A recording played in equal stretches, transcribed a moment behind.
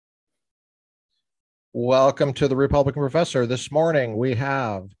Welcome to the Republican Professor. This morning we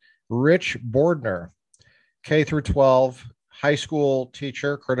have Rich Bordner, K through 12 high school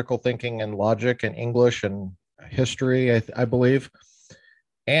teacher, critical thinking and logic and English and history, I believe,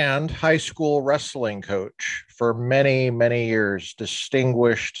 and high school wrestling coach for many, many years,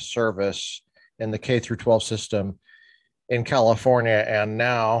 distinguished service in the K through 12 system in California and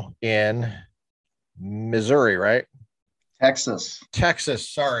now in Missouri, right? Texas. Texas,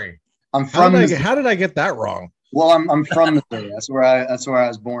 sorry. I'm from Missouri. How did I get that wrong? Well, I'm from Missouri. That's where I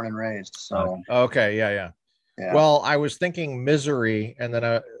was born and raised. So Okay, yeah. yeah. Well, I was thinking misery, and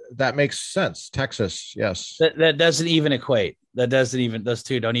then that makes sense. Texas, yes. That doesn't even equate. Those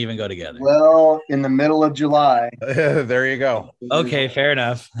two don't even go together. Well, in the middle of July. There you go. Okay, fair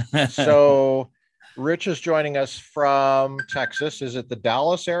enough. So Rich is joining us from Texas. Is it the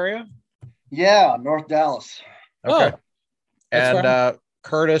Dallas area? Yeah, North Dallas. Okay. Oh, and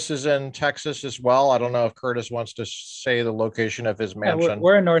Curtis is in Texas as well. I don't know if Curtis wants to say the location of his mansion. Yeah,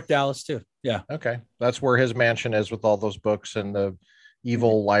 we're in North Dallas too. Yeah. Okay. That's where his mansion is with all those books and the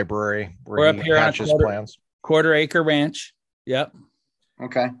evil library where we're up here on plans. Quarter acre ranch. Yep.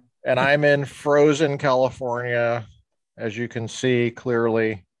 Okay. And I'm in frozen California, as you can see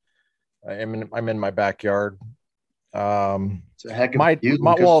clearly. I'm in my backyard. It's a heck of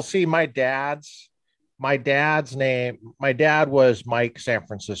my dad's name. My dad was Mike San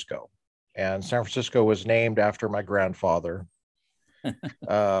Francisco, and San Francisco was named after my grandfather.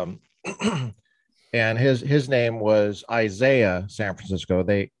 And his name was Isaiah San Francisco.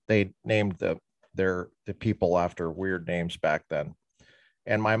 They named the people after weird names back then.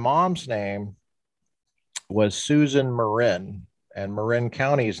 And my mom's name was Susan Marin, and Marin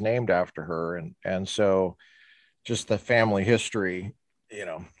County is named after her. And so just the family history,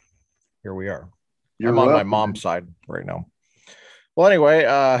 here we are. I'm on my mom's side right now. Well, anyway,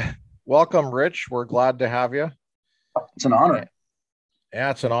 welcome, Rich. We're glad to have you. It's an honor. Yeah,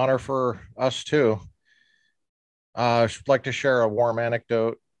 it's an honor for us too. I'd like to share a warm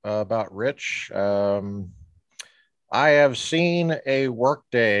anecdote about Rich. I have seen a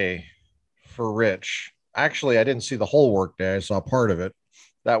workday for Rich. Actually, I didn't see the whole workday. I saw part of it.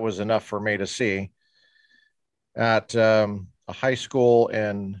 That was enough for me to see at a high school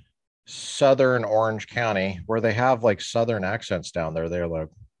in Southern Orange County, where they have like Southern accents down there. They're like,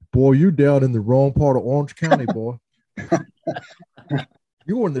 boy, you down in the wrong part of Orange County, boy.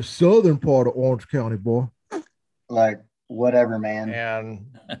 You're in the southern part of Orange County, boy. Like, whatever, man. And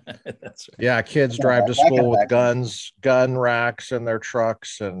that's right. Yeah, kids drive to school with guns, gun racks in their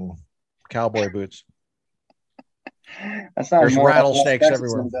trucks and cowboy boots. There's rattlesnakes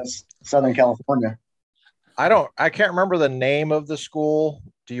everywhere. Southern California. I can't remember the name of the school.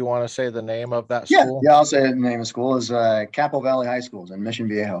 Do you want to say the name of that school? Yeah, I'll say the name of the school is Capo Valley High Schools in Mission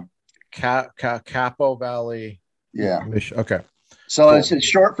Viejo. Capo Valley. Yeah. Okay. So cool. It's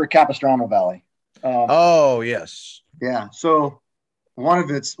short for Capistrano Valley. Yes. Yeah. So one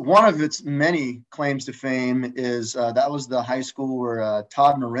of its many claims to fame is that was the high school where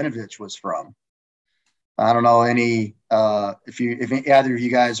Todd Marinovich was from. I don't know if either of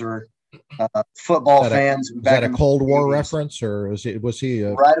you guys are football fans. Is that a Cold War reference, or was he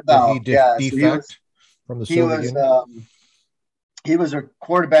right about defect from the Soviet Union? He was a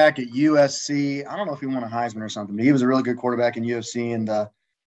quarterback at USC. I don't know if he won a Heisman or something, but he was a really good quarterback in UFC in the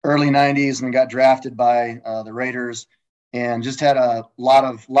early 90s and got drafted by the Raiders and just had a lot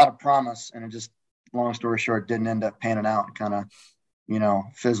of promise. And it just, long story short, didn't end up panning out. Kind of,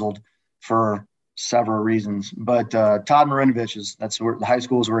 fizzled for several reasons. But Todd Marinovich that's where the high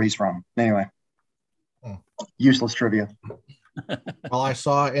school is where he's from. Anyway, useless trivia. Well, I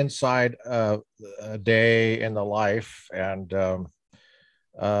saw Inside a Day in the Life and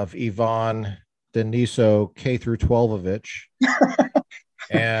of Ivan Deniso K through 12ovich.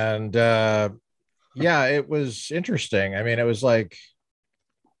 And it was interesting. I mean, it was like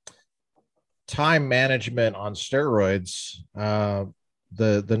time management on steroids.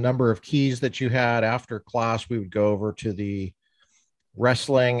 The number of keys that you had after class, we would go over to the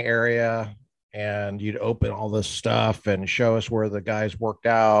wrestling area and you'd open all this stuff and show us where the guys worked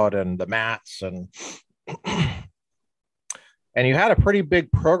out and the mats and you had a pretty big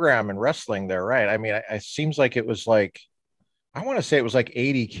program in wrestling there, right? I mean, it seems like it was like, I want to say it was like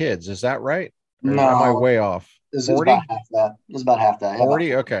 80 kids. Is that right? Or no, am I way off? 40? It was about half that.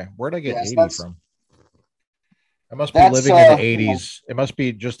 40? Okay. Where'd I get 80 from? I must be living in the 80s. It must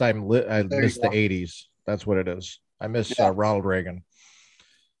be just I missed the 80s. That's what it is. I miss Ronald Reagan.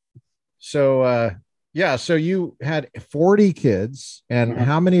 So, so you had 40 kids, and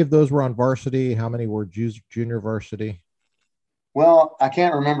how many of those were on varsity? How many were junior varsity? Well, I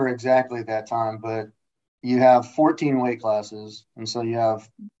can't remember exactly at that time, but you have 14 weight classes. And so you have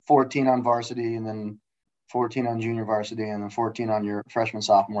 14 on varsity and then 14 on junior varsity and then 14 on your freshman,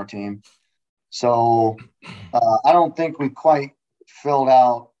 sophomore team. So I don't think we quite filled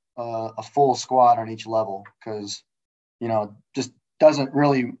out a full squad on each level because, just doesn't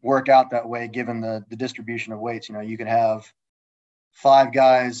really work out that way given the distribution of weights. You could have 5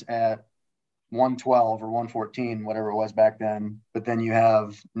 guys at 112 or 114, whatever it was back then, but then you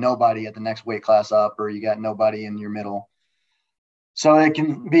have nobody at the next weight class up, or you got nobody in your middle. So it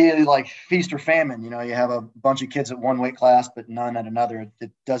can be like feast or famine. You have a bunch of kids at one weight class, but none at another.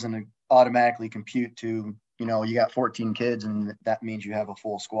 It doesn't automatically compute to, you got 14 kids and that means you have a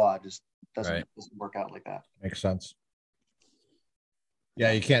full squad. Just doesn't work out like that. Makes sense.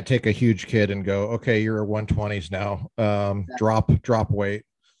 Yeah, you can't take a huge kid and go, okay, you're a 120s now. Drop weight.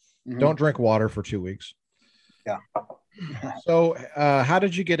 Mm-hmm. Don't drink water for 2 weeks. Yeah. So how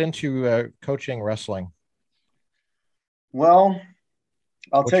did you get into coaching wrestling? Well,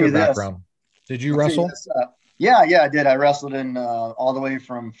 I'll tell you this. Background? Did you wrestle? Yeah, I did. I wrestled in all the way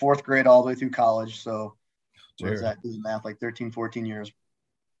from 4th grade all the way through college. So what was that? Do the math, like 13, 14 years.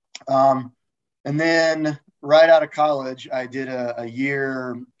 And then right out of college, I did a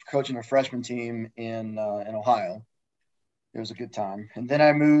year coaching a freshman team in Ohio. It was a good time. And then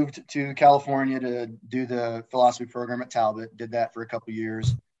I moved to California to do the philosophy program at Talbot, did that for a couple of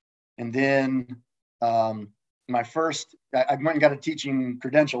years. And then I went and got a teaching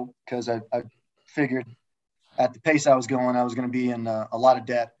credential because I figured at the pace I was going to be in a lot of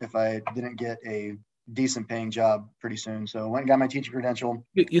debt if I didn't get a decent paying job pretty soon. So I went and got my teaching credential.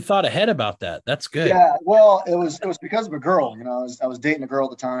 You thought ahead about that. That's good. Yeah. Well, it was because of a girl, I was dating a girl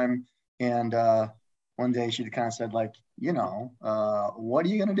at the time. And one day she kind of said like, what are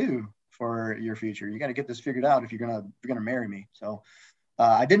you going to do for your future? You got to get this figured out if you're going to marry me. So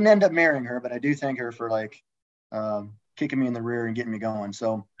I didn't end up marrying her, but I do thank her for like kicking me in the rear and getting me going.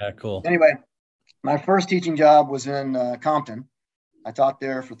 So cool. Anyway, my first teaching job was in Compton. I taught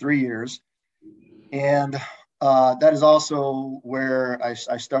there for 3 years. And that is also where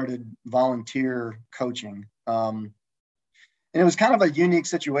I started volunteer coaching. And it was kind of a unique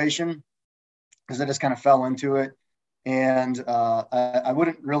situation because I just kind of fell into it. And I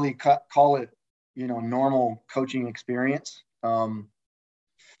wouldn't really call it, normal coaching experience.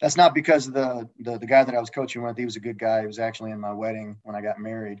 That's not because the guy that I was coaching with, he was a good guy. He was actually in my wedding when I got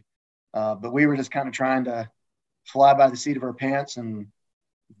married. But we were just kind of trying to fly by the seat of our pants and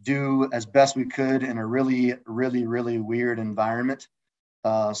do as best we could in a really, really, really weird environment.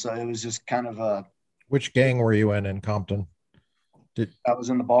 So it was just kind of a. Which gang were you in Compton? I was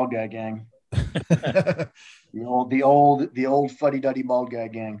in the bald guy gang. the old fuddy-duddy bald guy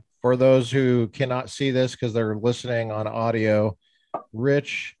gang. For those who cannot see this because they're listening on audio,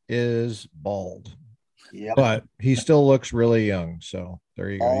 Rich is bald. Yep. But he still looks really young. So there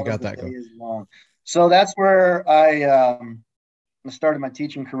you go. You got that going. So that's where I started my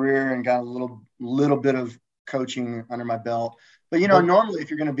teaching career and got a little bit of coaching under my belt. But, normally if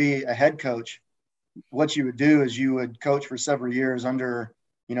you're going to be a head coach, what you would do is you would coach for several years under,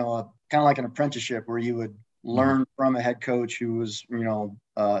 kind of like an apprenticeship where you would learn from a head coach who was,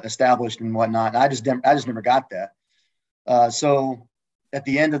 established and whatnot. And I just never got that. So at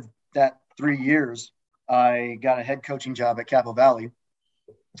the end of that 3 years, I got a head coaching job at Capital Valley.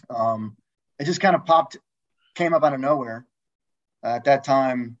 It just kind of came up out of nowhere. At that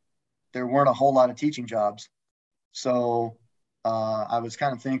time, there weren't a whole lot of teaching jobs. So I was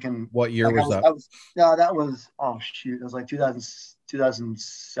kind of thinking. What year was that? That was, it was like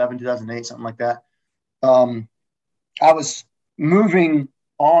 2007, 2008, something like that. I was moving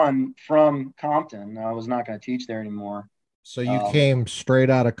on from Compton. I was not going to teach there anymore. So you came straight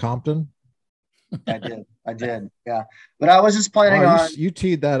out of Compton? I did. Yeah. But I was just planning on. You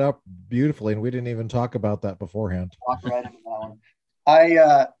teed that up beautifully, and we didn't even talk about that beforehand. Walked right into that one.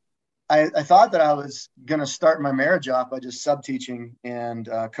 I thought that I was going to start my marriage off by just sub-teaching and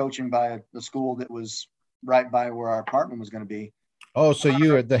coaching by the school that was right by where our apartment was going to be. Oh, so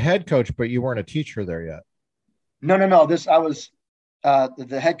you were the head coach, but you weren't a teacher there yet. No. I was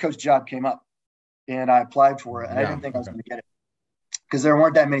the head coach job came up, and I applied for it. And I didn't think I was going to get it because there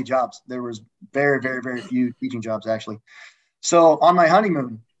weren't that many jobs. There was very, very, very few teaching jobs actually. So on my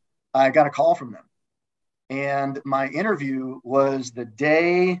honeymoon, I got a call from them. And my interview was the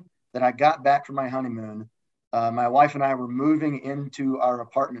day that I got back from my honeymoon. My wife and I were moving into our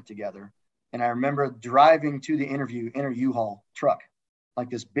apartment together. And I remember driving to the interview in a U-Haul truck, like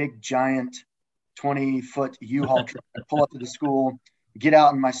this big, giant 20-foot U-Haul truck. I pull up to the school, get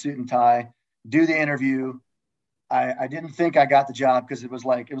out in my suit and tie, do the interview. I didn't think I got the job because it was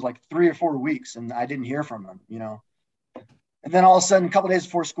like 3 or 4 weeks and I didn't hear from them. And then all of a sudden, a couple of days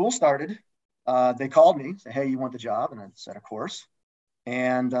before school started, they called me, said, "Hey, you want the job?" And I said, "Of course,"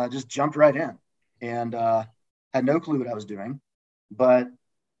 and just jumped right in, and had no clue what I was doing, but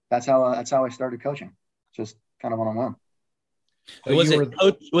that's how I started coaching, just kind of one on one. So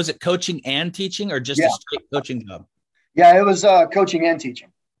was it coaching and teaching, or just Yeah, a straight coaching job? yeah, it was coaching and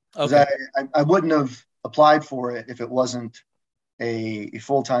teaching. Because Okay. I wouldn't have applied for it if it wasn't a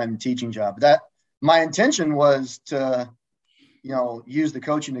full time teaching job. That my intention was to use the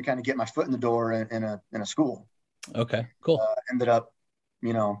coaching to kind of get my foot in the door in a school. Okay. Cool. Ended up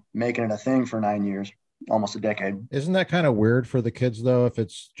making it a thing for 9 years, almost a decade. Isn't that kind of weird for the kids though, if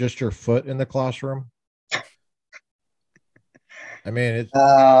it's just your foot in the classroom? I mean,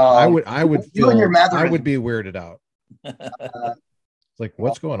 I would you and your feel, I Matherin. would be weirded out. uh, It's like,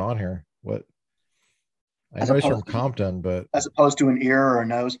 what's going on here? What? I as know he's from opposed to Compton, but as opposed to an ear or a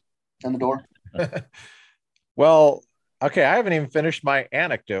nose in the door. well, okay, I haven't even finished my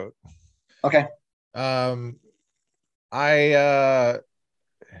anecdote. Okay. Um, I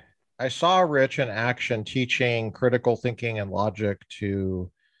saw Rich in action teaching critical thinking and logic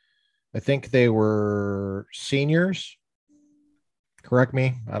to, I think they were seniors. Correct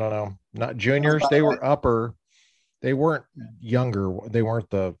me. I don't know. Not Sounds juniors. about They right. were upper. They weren't younger. They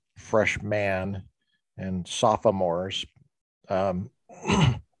weren't the freshmen and sophomores. Um,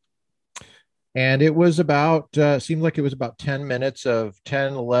 and it was about, seemed like it was about 10 minutes of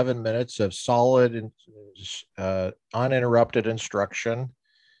 10, 11 minutes of solid and uninterrupted instruction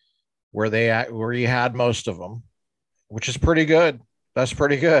where you had most of them, which is pretty good. That's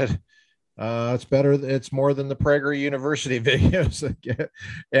pretty good. It's better. It's more than the Prager University videos,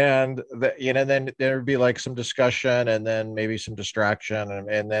 and then there'd be like some discussion, and then maybe some distraction,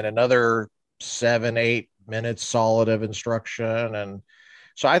 and then another 7, 8 minutes solid of instruction, and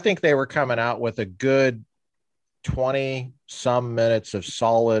so I think they were coming out with a good 20 some minutes of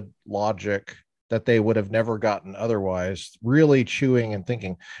solid logic that they would have never gotten otherwise, really chewing and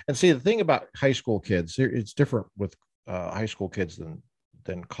thinking. And see, the thing about high school kids, it's different with high school kids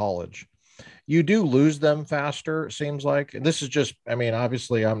than college. You do lose them faster, it seems like. And this is just, I mean,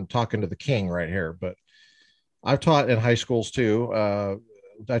 obviously I'm talking to the king right here, but I've taught in high schools too.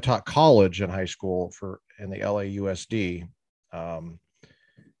 I taught college in high school in the LAUSD.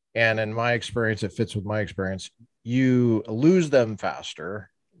 And in my experience, it fits with my experience. You lose them faster,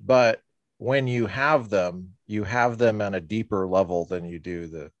 but when you have them on a deeper level than you do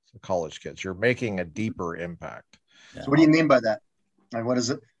the college kids. You're making a deeper impact. So what do you mean by that? Like, what is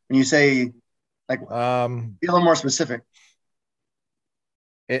it when you say, like, be a little more specific?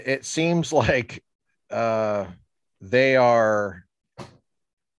 It seems like they are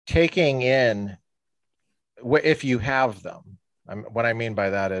taking in, if you have them. What I mean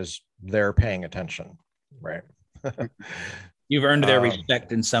by that is they're paying attention, right? You've earned their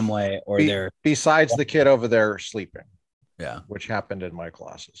respect in some way, or their besides the kid over there sleeping, yeah, which happened in my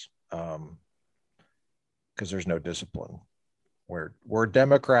classes, because there's no discipline. Where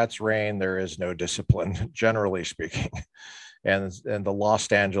Democrats reign, there is no discipline, generally speaking. And the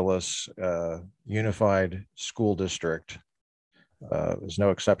Los Angeles Unified School District is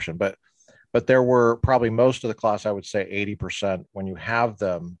no exception. But there were probably most of the class, I would say 80%, when you have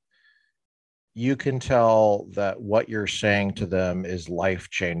them, you can tell that what you're saying to them is life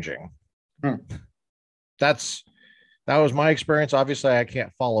changing. Hmm. That was my experience. Obviously, I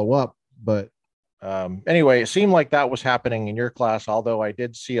can't follow up, but anyway, it seemed like that was happening in your class, although I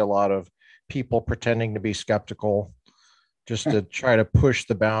did see a lot of people pretending to be skeptical just to try to push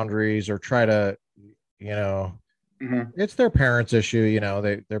the boundaries or try to, it's their parents' issue.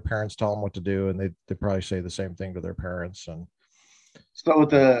 Their parents tell them what to do, and they probably say the same thing to their parents. And So with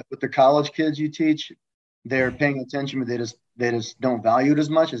the college kids you teach, they're paying attention, but they just don't value it as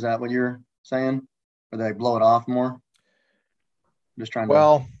much. Is that what you're saying? Or they blow it off more? I'm just trying to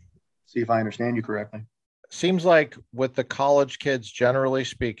well, see if I understand you correctly. seems like with the college kids, generally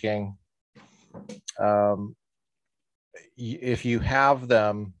speaking, if you have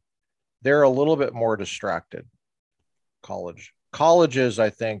them, they're a little bit more distracted. Colleges, I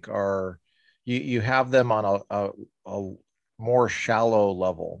think, are you have them on a more shallow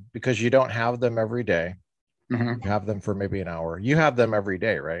level because you don't have them every day. Mm-hmm. You have them for maybe an hour. You have them every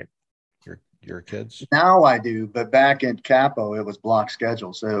day, right? Your kids. Now I do, but back at Capo, it was block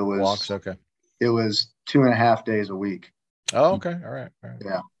schedule, so it was Blocks. Okay. it was 2.5 days a week. Oh, okay. All right.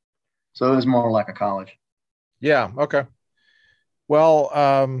 Yeah, so it was more like a college. Yeah. Okay. Well,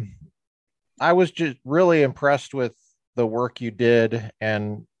 I was just really impressed with the work you did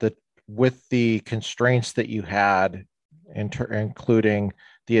and with the constraints that you had, including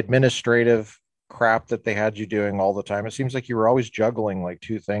the administrative crap that they had you doing all the time, it seems like you were always juggling like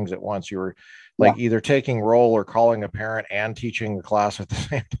two things at once. You were Yeah. like either taking roll or calling a parent and teaching the class at the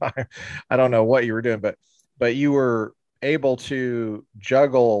same time. I don't know what you were doing, but you were able to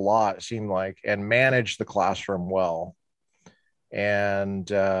juggle a lot, it seemed like, and manage the classroom well. And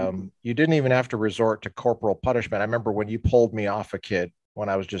you didn't even have to resort to corporal punishment. I remember when you pulled me off a kid when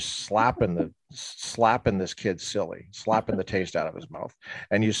I was just slapping this kid silly, slapping the taste out of his mouth,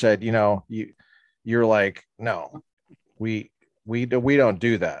 and you said, you're like, no, we don't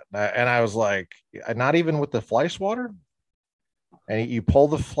do that. And I was like, not even with the fly swatter. And you pull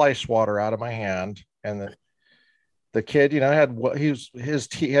the fly swatter out of my hand, and the kid, he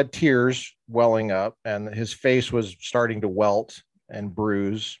had tears welling up, and his face was starting to welt and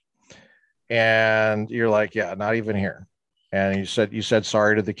bruise. And you're like, yeah, not even here. And you said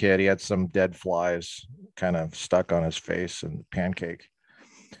sorry to the kid. He had some dead flies kind of stuck on his face and pancake.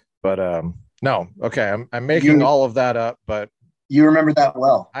 But no, okay, I'm making You all of that up, but you remember that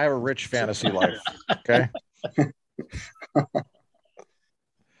well. I have a rich fantasy life. Okay.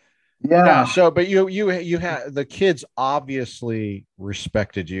 Yeah. Yeah. So, but you had the kids obviously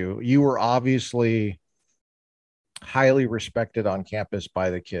respected you. You were obviously highly respected on campus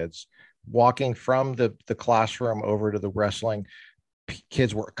by the kids. Walking from the classroom over to the wrestling,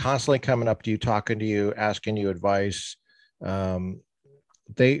 kids were constantly coming up to you, talking to you, asking you advice. Um,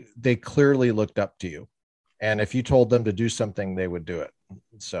 they clearly looked up to you, and if you told them to do something, they would do it.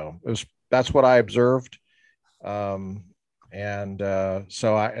 So that's what I observed. Um, and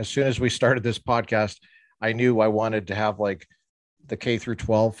so as soon as we started this podcast, I knew I wanted to have like the K through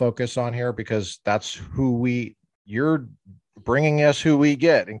 12 focus on here, because that's you're bringing us who we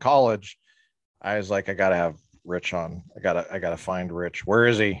get in college. I was like, I gotta have Rich on. I gotta find Rich. Where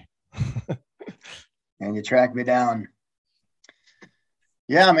is he? And you tracked me down.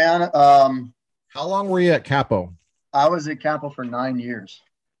 Yeah, man. How long were you at Capo? I was at Capo for 9 years.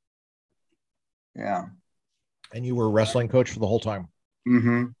 Yeah. And you were a wrestling coach for the whole time.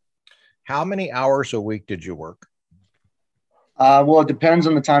 Mm-hmm. How many hours a week did you work? Well, it depends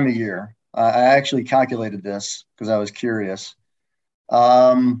on the time of year. I actually calculated this because I was curious.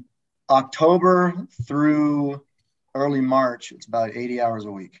 Um, October through early March, it's about 80 hours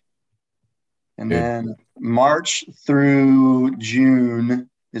a week. And Dude. then March through June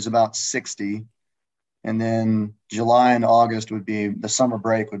is about 60. And then July and August the summer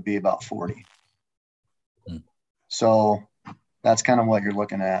break would be about 40. Hmm. So that's kind of what you're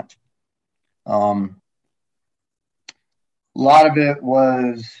looking at. A lot of it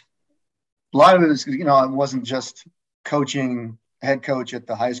was, it wasn't just coaching, head coach at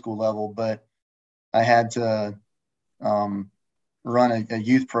the high school level, but I had to run a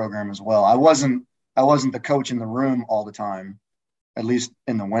youth program as well. I wasn't the coach in the room all the time, at least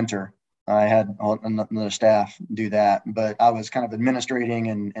in the winter. I had another staff do that, but I was kind of administrating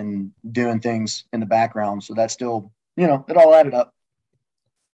and doing things in the background. So that still, it all added up.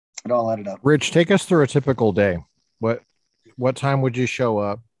 It all added up. Rich, take us through a typical day. What time would you show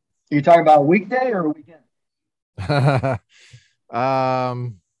up? Are you talking about a weekday or a weekend?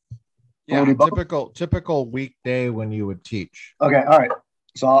 Yeah, typical weekday when you would teach. Okay, all right.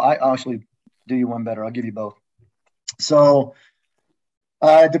 So I'll actually do you one better. I'll give you both. So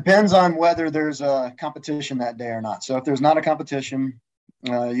it depends on whether there's a competition that day or not. So if there's not a competition,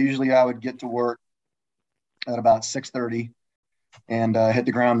 usually I would get to work at about 6:30 and hit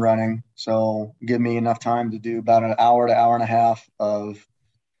the ground running. So give me enough time to do about an hour to hour and a half of,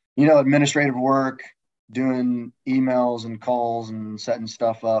 administrative work, doing emails and calls and setting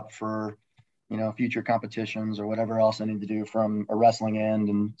stuff up for, future competitions or whatever else I need to do from a wrestling end,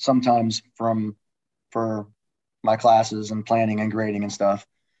 and sometimes for my classes and planning and grading and stuff.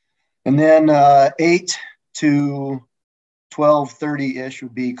 And then 8 to 12:30-ish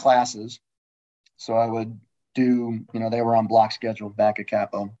would be classes. So I would do, they were on block schedule back at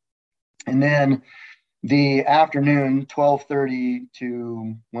Capo. And then the afternoon, 12:30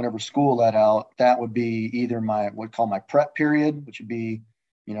 to whenever school let out, that would be either what I call my prep period, which would be,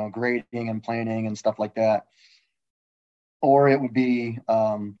 grading and planning and stuff like that. Or it would be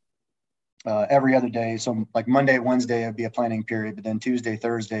every other day. So like Monday, Wednesday, it would be a planning period, but then Tuesday,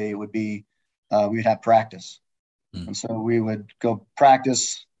 Thursday, it would be, we would have practice. And so we would go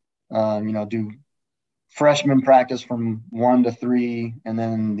practice, do freshman practice from 1 to 3, and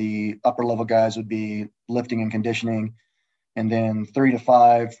then the upper level guys would be lifting and conditioning, and then 3 to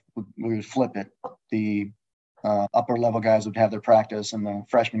 5 we would flip it. The upper level guys would have their practice, and the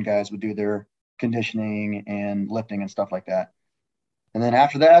freshman guys would do their conditioning and lifting and stuff like that. And then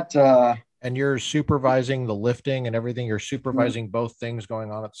after that, And you're supervising the lifting and everything. You're supervising both things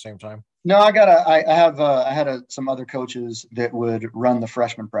going on at the same time. no, I had some other coaches that would run the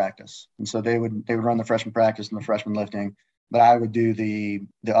freshman practice, and so they would run the freshman practice and the freshman lifting, but I would do the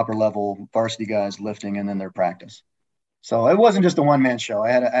upper level varsity guys lifting and then their practice. So it wasn't just a one man show.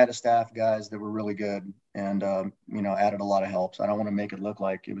 I had a staff of guys that were really good and added a lot of help. So I don't want to make it look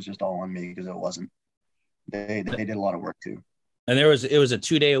like it was just all on me because it wasn't. They did a lot of work too. And it was a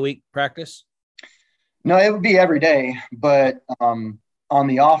 2 day a week practice. No, it would be every day, but on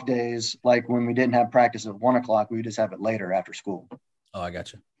the off days, like when we didn't have practice at 1 o'clock, we would just have it later after school. Oh, I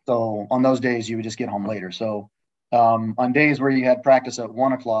got you. So on those days, you would just get home later. So on days where you had practice at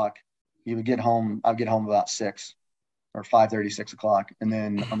 1 o'clock, you would get home. I'd get home about 6 or 5:30, 6 o'clock. And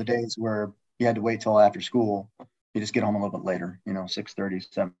then on the days where you had to wait till after school, you just get home a little bit later,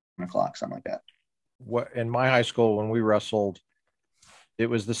 6:30, 7 o'clock, something like that. What in my high school when we wrestled, it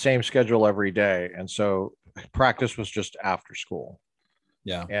was the same schedule every day, and so practice was just after school.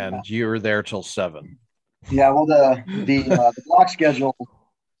 Yeah, and you were there till 7. Yeah, well, the block schedule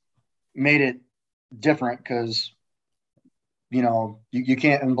made it different because you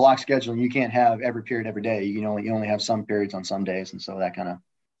can't in block scheduling you can't have every period every day. You only have some periods on some days, and so that kind of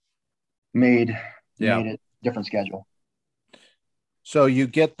made it different schedule. So you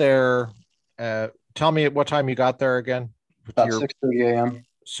get there. Tell me what time you got there again. About 6:30 a.m.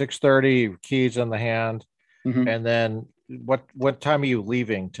 6:30, keys in the hand, Mm-hmm. and then what time are you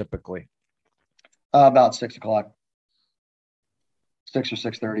leaving typically? About 6 o'clock, 6 or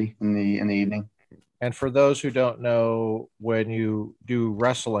 6:30 in the evening. And for those who don't know, when you do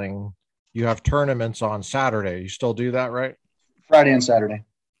wrestling, you have tournaments on Saturday. You still do that, right? Friday and Saturday.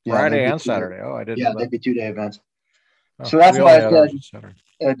 Yeah, Friday and Saturday. Oh, I didn't know that. They'd be 2-day events. So that's why I said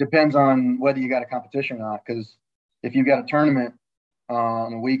it depends on whether you got a competition or not. Because if you've got a tournament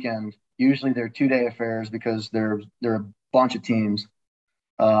on a weekend, usually they're 2-day affairs because there are a bunch of teams,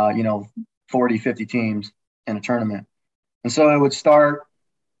 40, 50 teams in a tournament. And so it would start,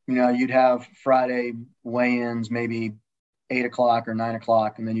 you'd have Friday weigh-ins, maybe 8 o'clock or 9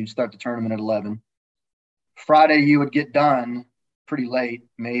 o'clock, and then you'd start the tournament at 11. Friday, you would get done pretty late.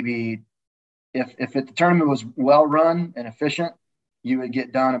 Maybe if the tournament was well run and efficient, you would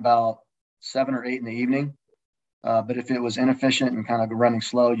get done about 7 or 8 in the evening. But if it was inefficient and kind of running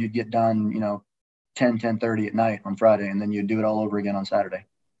slow, you'd get done, 10:30 at night on Friday, and then you'd do it all over again on Saturday.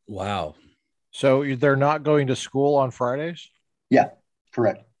 Wow. So they're not going to school on Fridays? Yeah,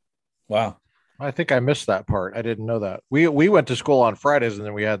 correct. Wow. I think I missed that part. I didn't know that. We went to school on Fridays, and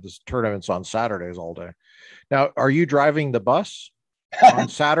then we had this tournaments on Saturdays all day. Now, are you driving the bus on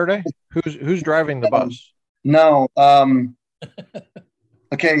Saturday? Who's driving the bus? No.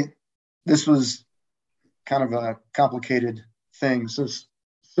 Okay, this was kind of a complicated thing. So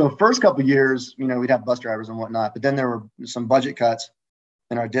first couple of years, we'd have bus drivers and whatnot, but then there were some budget cuts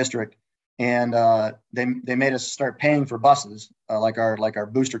in our district, and they made us start paying for buses, like our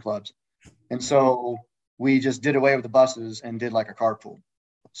booster clubs, and so we just did away with the buses and did like a carpool.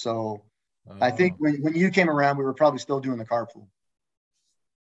 So I think when you came around, we were probably still doing the carpool.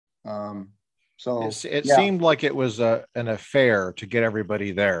 So it seemed like it was an affair to get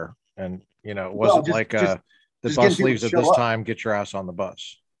everybody there, and it wasn't the bus leaves at this time, get your ass on the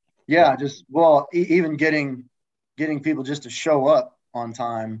bus. Yeah, even getting people just to show up on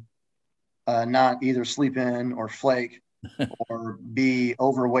time, not either sleep in or flake or be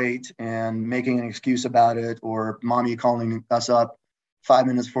overweight and making an excuse about it, or mommy calling us up 5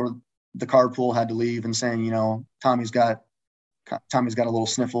 minutes before the carpool had to leave and saying, Tommy's got a little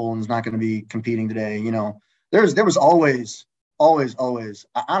sniffle and is not going to be competing today. There was always.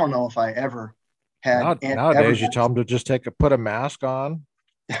 I don't know if I ever had. Nowadays, you tell them to just put a mask on.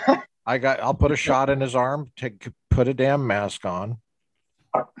 I'll put a shot in his arm. Put a damn mask on.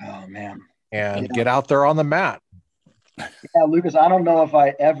 Oh man! And get out there on the mat. Yeah, Lucas. I don't know if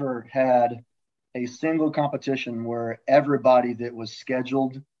I ever had a single competition where everybody that was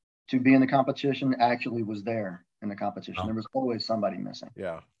scheduled to be in the competition actually was there in the competition. Oh. There was always somebody missing.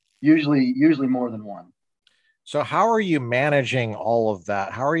 Yeah. Usually more than one. So how are you managing all of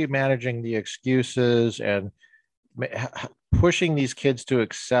that? How are you managing the excuses and pushing these kids to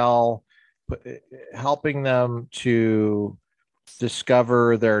excel, helping them to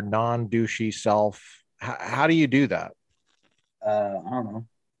discover their non-douchey self? How do you do that? I don't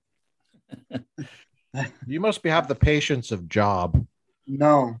know. You must have the patience of Job.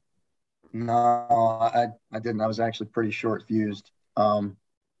 No, I didn't. I was actually pretty short fused.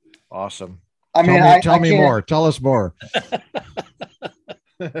 Awesome. Tell me more. Tell us more.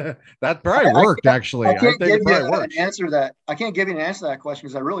 That probably worked, actually. I I can't think give it you probably an works. answer that I can't give you an answer to that question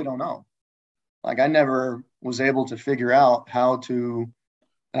because I really don't know. Like I never was able to figure out how to.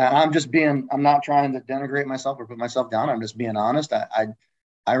 I'm not trying to denigrate myself or put myself down. I'm just being honest.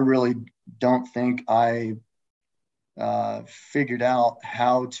 I really don't think I figured out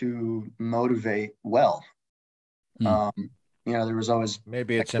how to motivate well. Hmm. Um, there was always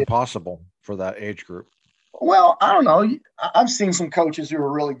Maybe a it's kid. impossible for that age group. Well, I don't know. I've seen some coaches who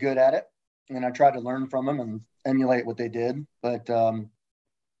are really good at it, and I tried to learn from them and emulate what they did. But I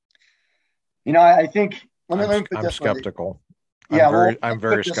think let me put it I'm this way. skeptical. Yeah, well, let I'm me put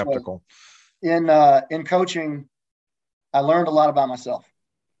very it this way. skeptical. In coaching, I learned a lot about myself.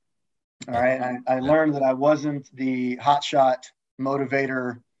 All right, I learned that I wasn't the hotshot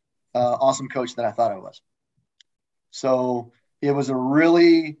motivator, awesome coach that I thought I was. So it was a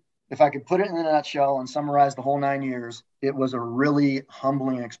really, if I could put it in a nutshell and summarize the whole 9 years, it was a really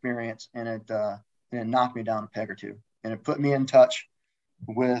humbling experience, and it knocked me down a peg or two, and it put me in touch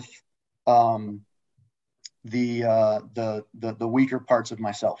with um, the weaker parts of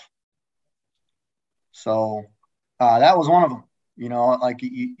myself. So that was one of them. Like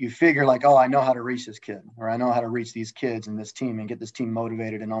you figure like, oh, I know how to reach this kid, or I know how to reach these kids and this team and get this team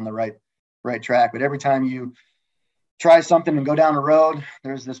motivated and on the right track. But every time you try something and go down the road,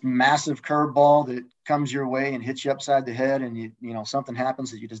 there's this massive curveball that comes your way and hits you upside the head, and something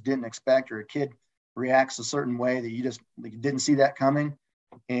happens that you just didn't expect, or a kid reacts a certain way that you didn't see that coming,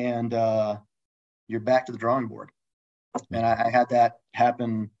 and you're back to the drawing board. And I had that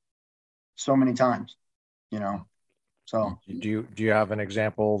happen so many times, you know. So Do you have an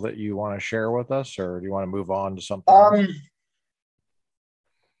example that you want to share with us, or do you want to move on to something else?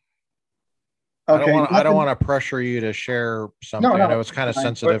 um okay, I don't nothing. want to pressure you to share No, something. I no, know it's kind of fine.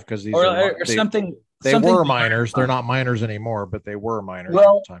 sensitive because these or, are or something they something were you learned minors. They're from. not minors anymore, but they were minors at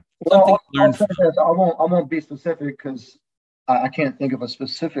Well, the time. Something you I'll learned say from. this. I won't be specific because I can't think of a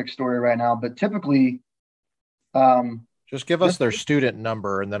specific story right now. But typically, um, Just give us this their student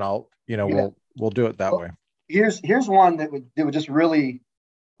number, and then yeah. we'll do it that Well, way. here's one that would just really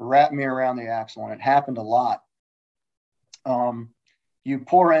wrap me around the axle, and it happened a lot. Um, you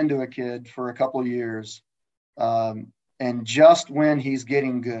pour into a kid for a couple of years, and just when he's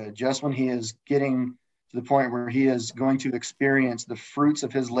getting good, just when he is getting to the point where he is going to experience the fruits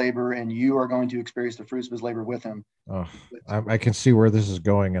of his labor, and you are going to experience the fruits of his labor with him. Oh, I can see where this is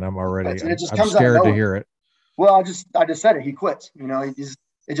going, and And it just I'm comes out of scared to nowhere. hear it. Well, I just said it. He quits.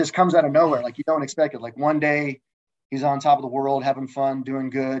 It just comes out of nowhere. Like you don't expect it. Like one day he's on top of the world, having fun, doing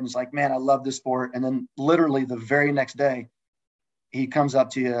good. And it's like, man, I love this sport. And then literally the very next day, he comes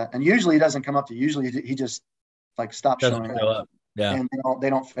up to you, and usually he doesn't come up to you. Usually he just like stops Doesn't showing show up, up. Yeah. and they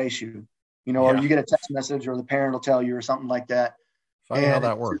don't face you, or Yeah, you get a text message, or the parent will tell you, or something like that. funny how And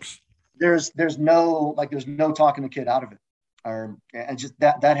that works. there's no talking the kid out of it, or and just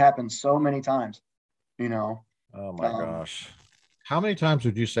that happens so many times, you know. Oh my Um, gosh, how many times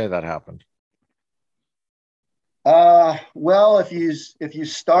would you say that happened? well, if you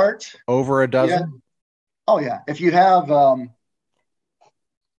start, Over a yeah, dozen? oh yeah, if you have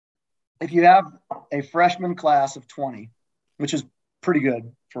a freshman class of 20, which is pretty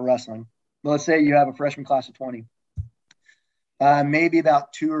good for wrestling. Let's say you have a freshman class of 20. Maybe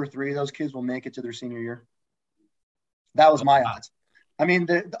about two or three of those kids will make it to their senior year. That was Oh, my wow. odds. I mean,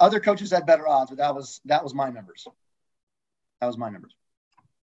 the other coaches had better odds, but that was my numbers. That was my numbers.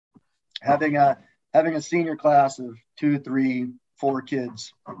 Having a senior class of two, three, four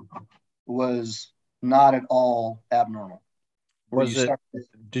kids was not at all abnormal. Where you Was it? start with,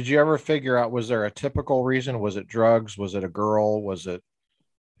 Did you ever figure out? Was there a typical reason? Was it drugs? Was it a girl? Was it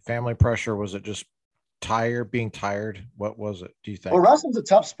family pressure? Was it just being tired? What was it? Do you well, think? wrestling's a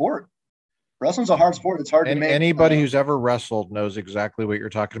tough sport. Wrestling's a hard sport. It's hard to And make. anybody who's ever wrestled knows exactly what you're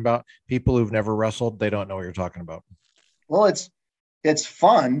talking about. People who've never wrestled, they don't know what you're talking about. Well, it's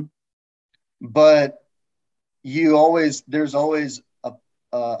fun, but there's always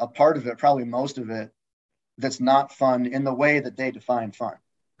a part of it, probably most of it, that's not fun in the way that they define fun.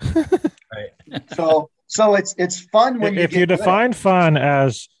 Right. So it's fun when you If you get good at it. define fun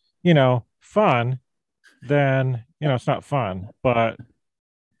as, fun, then, it's not fun. But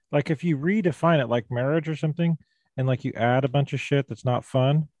like if you redefine it like marriage or something, and like you add a bunch of shit that's not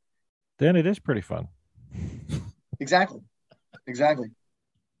fun, then it is pretty fun. Exactly. Exactly.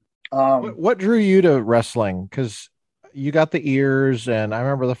 What drew you to wrestling? Because you got the ears, and I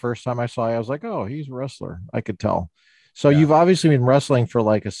remember the first time I saw you, I was like, "Oh, he's a wrestler." I could tell. So Yeah. you've obviously been wrestling for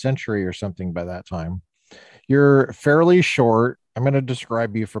like a century or something by that time. You're fairly short. I'm going to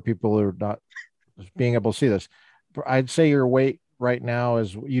describe you for people who are not being able to see this. I'd say your weight right now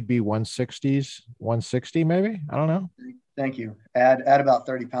is you'd be 160s, 160 maybe. I don't know. Thank you. Add about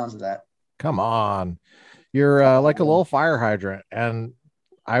 30 pounds of that. Come on. You're like a little fire hydrant, and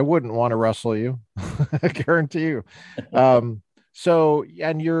I wouldn't want to wrestle you. I guarantee you. So,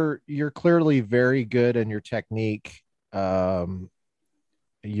 and you're clearly very good in your technique.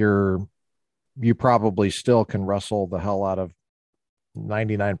 You're you probably still can wrestle the hell out of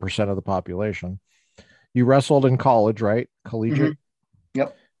 99% of the population. You wrestled in college, right? Collegiate.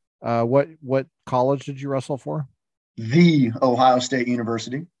 Yep. What college did you wrestle for? The Ohio State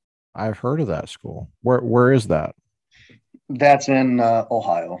University. I've heard of that school. Where is that? That's in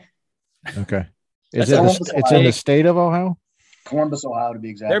Ohio. Okay. That's Is it Columbus, it's Ohio. in the state of Ohio? Columbus, Ohio, to be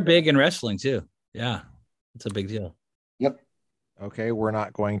exact. They're big in wrestling too. Yeah, it's a big deal. Yep. Okay, we're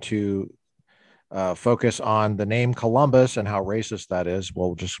not going to focus on the name Columbus and how racist that is.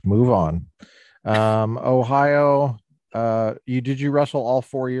 We'll just move on. Ohio. Did you wrestle all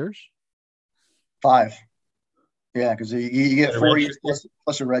 4 years? 5. Yeah, because you get A 4 red years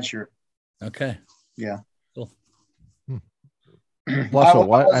plus a red shirt. Okay. Yeah. Cool. Plus a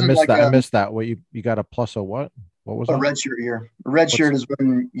what? I wasn't missed like that. I missed that. What you got a plus a what? What was a that? red shirt year. A red shirt is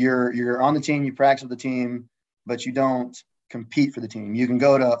when you're on the team, you practice with the team, but you don't compete for the team. You can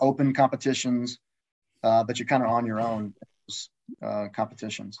go to open competitions, but you're kind of on your own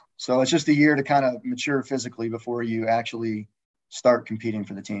competitions. So it's just a year to kind of mature physically before you actually start competing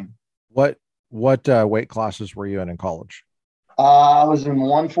for the team. What weight classes were you in college? I was in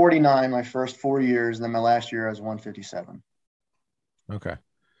 149 my first 4 years, and then my last year I was 157. Okay.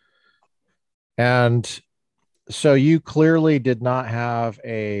 And so you clearly did not have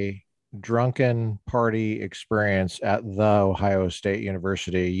a drunken party experience at the Ohio State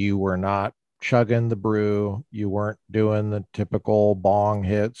University. You were not chugging the brew. You weren't doing the typical bong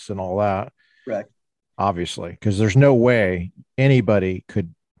hits and all that. Correct. Obviously, because there's no way anybody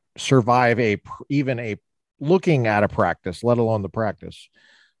could survive even a looking at a practice, let alone the practice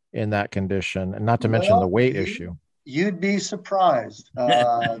in that condition, and not to mention the weight issue. You'd be surprised.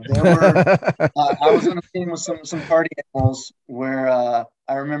 I was on a team with some party animals where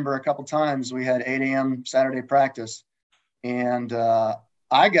I remember a couple times we had 8 a.m. Saturday practice, and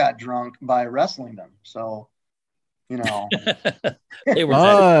I got drunk by wrestling them. So, They were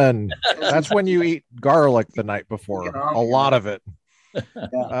fun. That's when you eat garlic the night before, a lot of it.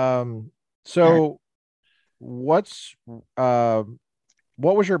 Yeah. So what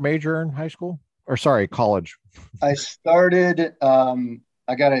was your major in high school? Or sorry, college? I started,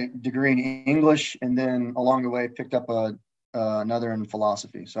 I got a degree in English, and then along the way picked up another in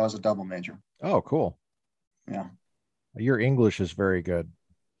philosophy. So I was a double major. Oh, cool. Yeah. Your English is very good.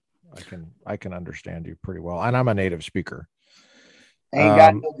 I can understand you pretty well. And I'm a native speaker. Ain't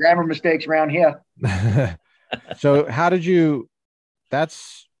got no grammar mistakes around here. So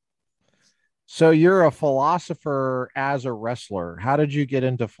so you're a philosopher as a wrestler. How did you get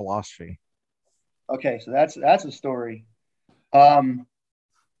into philosophy? Okay, so that's a story. When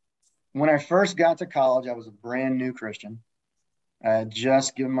I first got to college, I was a brand new Christian. I had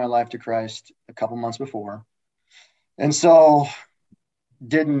just given my life to Christ a couple months before, and so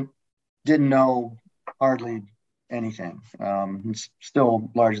didn't know hardly anything. It's still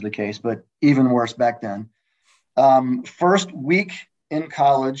largely the case, but even worse back then. First week in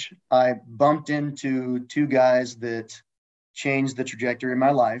college, I bumped into 2 guys that changed the trajectory of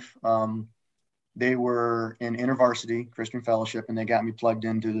my life. They were in InterVarsity Christian Fellowship, and they got me plugged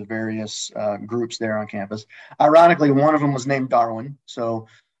into the various groups there on campus. Ironically, one of them was named Darwin. So,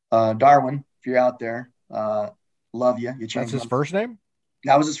 Darwin, if you're out there, love you. You changed. That's his first name?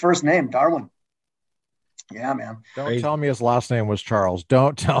 That was his first name, Darwin. Yeah, man. Don't tell me his last name was Charles.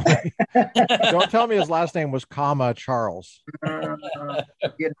 Don't tell me. Don't tell me his last name was Charles. Forget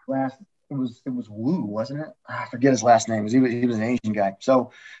his last. It was Wu, wasn't it? I forget his last name. He was an Asian guy.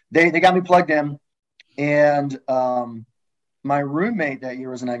 So they got me plugged in, and my roommate that year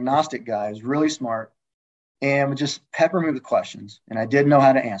was an agnostic guy. He was really smart and would just pepper me with questions, and I didn't know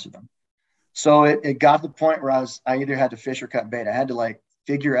how to answer them. So it got to the point where I either had to fish or cut bait. I had to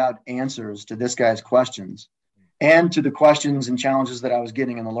figure out answers to this guy's questions and to the questions and challenges that I was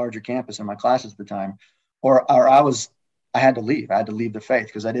getting in the larger campus in my classes at the time, or I had to leave. I had to leave the faith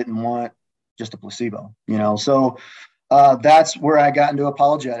because I didn't want just a placebo, So that's where I got into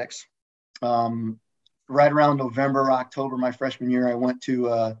apologetics. Right around November, October, my freshman year, I went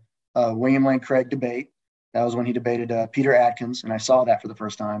to William Lane Craig debate. That was when he debated Peter Atkins, and I saw that for the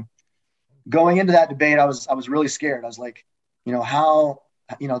first time. Going into that debate, I was really scared. I was like, how,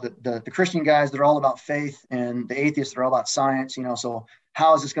 the Christian guys, they're all about faith, and the atheists, they're all about science, so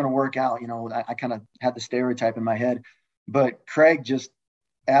how is this going to work out? I kind of had the stereotype in my head. but Craig just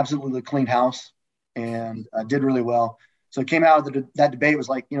absolutely cleaned house and did really well. So it came out of that debate was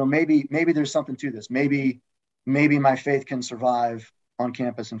like, maybe there's something to this. Maybe my faith can survive on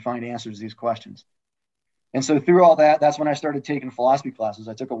campus and find answers to these questions. And so through all that, that's when I started taking philosophy classes.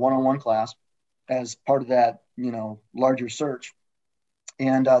 I took a one-on-one class as part of that, larger search.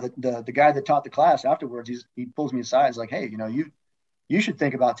 And the guy that taught the class afterwards, he pulls me aside. He's like, hey, you should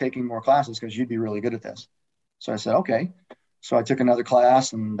think about taking more classes because you'd be really good at this. So I said, okay. So I took another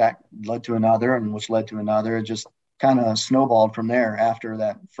class, and that led to another, and which led to another. It just kind of snowballed from there after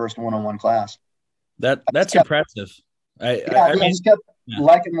that first one-on-one class. That's impressive. I just kept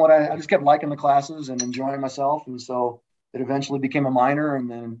liking I just kept liking the classes and enjoying myself. And so it eventually became a minor and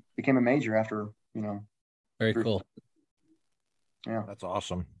then became a major after, Very cool. Yeah. That's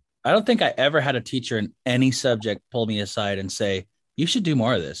awesome. I don't think I ever had a teacher in any subject pull me aside and say, you should do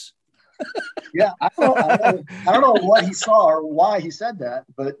more of this. Yeah. I don't know what he saw or why he said that,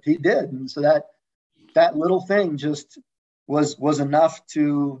 but he did. And so that little thing just was enough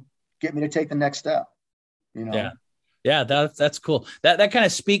to get me to take the next step, Yeah, that's cool. That kind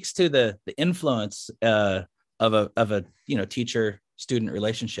of speaks to the influence of a teacher student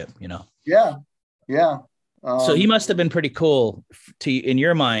relationship. Yeah. So he must have been pretty cool in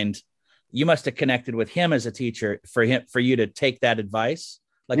your mind. You must have connected with him as a teacher for you to take that advice.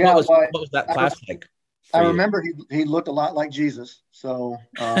 Like, what was that class like? I remember he looked a lot like Jesus. So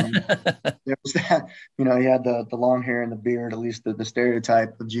there was that. He had the long hair and the beard, at least the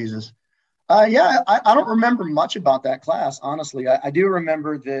stereotype of Jesus. I don't remember much about that class, honestly. I do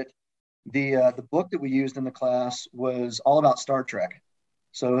remember that the book that we used in the class was all about Star Trek.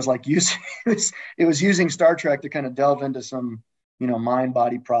 So it was like it was using Star Trek to kind of delve into some, mind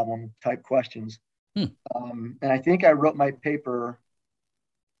body problem type questions. And I think I wrote my paper.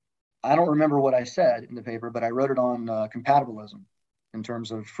 I don't remember what I said in the paper, but I wrote it on compatibilism in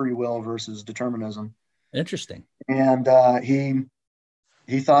terms of free will versus determinism. Interesting. And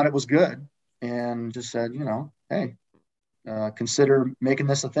he thought it was good and just said, hey, consider making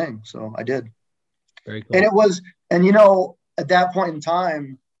this a thing. So I did. Very cool. And it was, and at that point in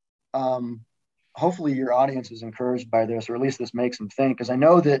time, hopefully your audience is encouraged by this, or at least this makes them think, because I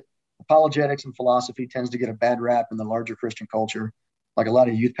know that apologetics and philosophy tends to get a bad rap in the larger Christian culture. Like a lot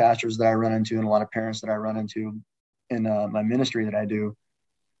of youth pastors that I run into and a lot of parents that I run into in my ministry that I do,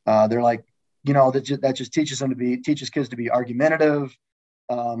 they're like, that just teaches kids to be argumentative.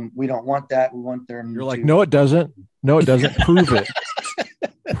 We don't want that. We want them. You're like, no, it doesn't. No, it doesn't. Prove it.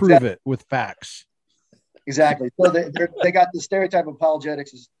 Prove it with facts. Exactly. So they got the stereotype of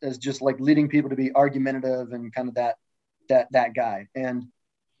apologetics as just like leading people to be argumentative and kind of that guy. And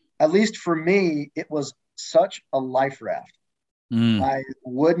at least for me, it was such a life raft. I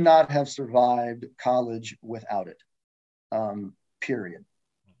would not have survived college without it. Period.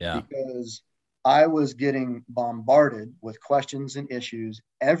 Yeah. Because I was getting bombarded with questions and issues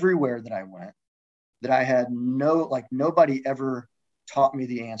everywhere that I went that I had nobody ever taught me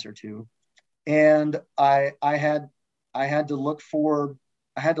the answer to. And I had to look for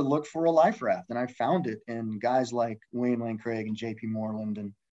a life raft, and I found it in guys like William Lane Craig and J.P. Moreland,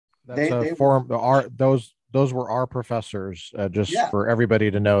 and those were our professors. For everybody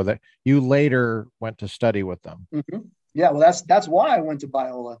to know that you later went to study with them. Mm-hmm. Yeah, well, that's why I went to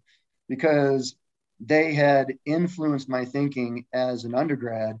Biola, because they had influenced my thinking as an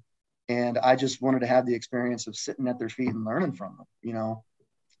undergrad, and I just wanted to have the experience of sitting at their feet and learning from them.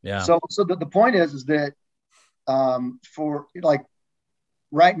 Yeah. So the point is that for like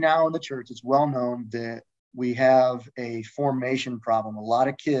right now in the church, it's well known that we have a formation problem. A lot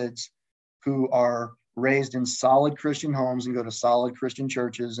of kids who are raised in solid Christian homes and go to solid Christian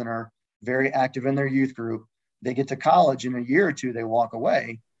churches and are very active in their youth group, they get to college, in a year or two, they walk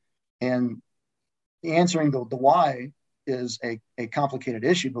away. And answering the why is a complicated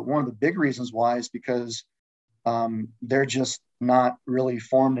issue. But one of the big reasons why is because they're just not really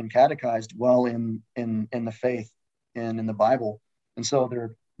formed and catechized well in the faith and in the Bible. And so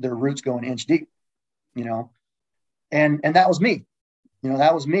their roots go an inch deep, and that was me.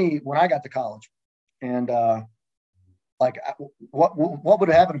 That was me when I got to college. And what would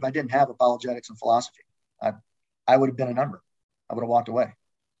have happened if I didn't have apologetics and philosophy? I would have been a number. I would have walked away.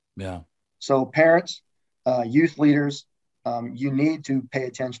 Yeah. So parents, youth leaders, you need to pay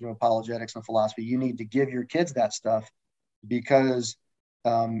attention to apologetics and philosophy. You need to give your kids that stuff, because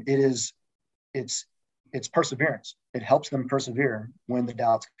it's perseverance. It helps them persevere when the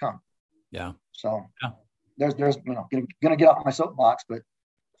doubts come. Yeah. So there's gonna get off my soapbox, but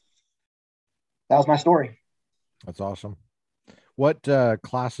that was my story. That's awesome. What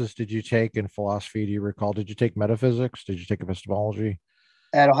classes did you take in philosophy? Do you recall? Did you take metaphysics? Did you take epistemology?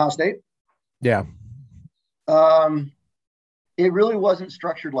 At Ohio State? Yeah. Um, it really wasn't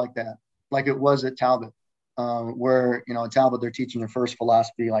structured like that, like it was at Talbot, where, at Talbot, they're teaching your first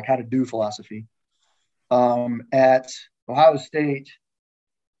philosophy, like how to do philosophy. At Ohio State,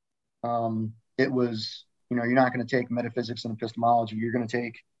 it was, you're not going to take metaphysics and epistemology. You're going to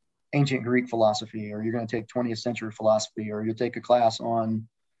take ancient Greek philosophy, or you're going to take 20th century philosophy, or you'll take a class on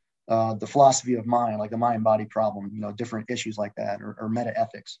the philosophy of mind, like the mind body problem, different issues like that, or meta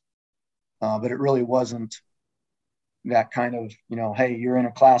ethics. But it really wasn't that kind of, hey, you're in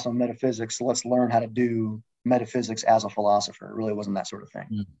a class on metaphysics, so let's learn how to do metaphysics as a philosopher. It really wasn't that sort of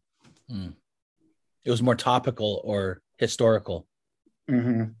thing. Mm-hmm. It was more topical or historical.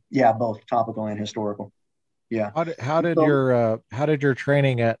 Mm-hmm. Yeah, both topical and historical. Yeah. How did your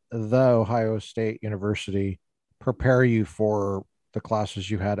training at the Ohio State University prepare you for the classes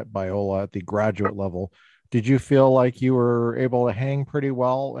you had at Biola at the graduate level? Did you feel like you were able to hang pretty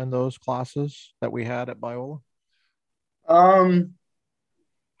well in those classes that we had at Biola? Or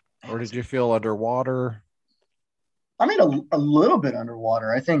did you feel underwater? I mean, a little bit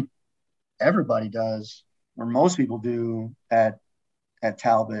underwater. I think everybody does, or most people do at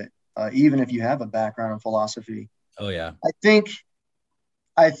Talbot, even if you have a background in philosophy. Oh yeah.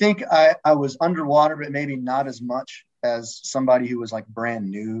 I was underwater, but maybe not as much as somebody who was like brand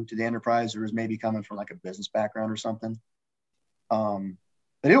new to the enterprise, or was maybe coming from like a business background or something. But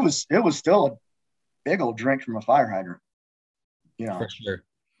it was still a big old drink from a fire hydrant. For sure.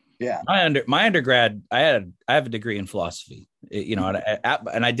 Yeah. My undergrad, I have a degree in philosophy, and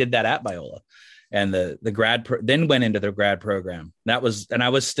I did that at Biola, and the then went into the grad program. And I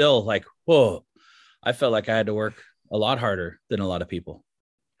was still like, whoa, I felt like I had to work a lot harder than a lot of people.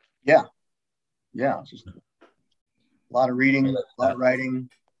 Yeah. Yeah. Just a lot of reading, a lot of writing,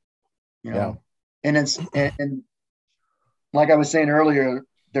 and and like I was saying earlier,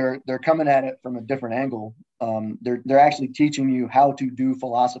 they're coming at it from a different angle. They're actually teaching you how to do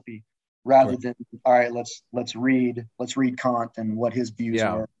philosophy rather than, all right, let's read Kant and what his views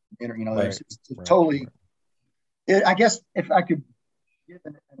were. It's totally. I guess if I could give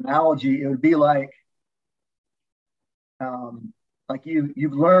an analogy, it would be like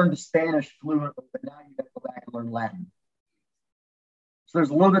you've learned Spanish fluently, but now you got to go back and learn Latin. So there's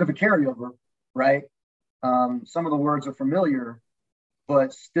a little bit of a carryover, right? Some of the words are familiar,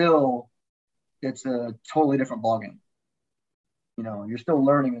 but still it's a totally different ballgame. You're still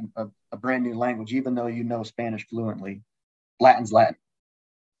learning a brand new language, even though you know Spanish fluently. Latin's Latin.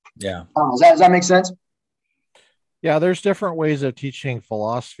 Yeah. Does that make sense? Yeah, there's different ways of teaching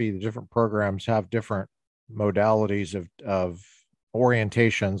philosophy. The different programs have different modalities of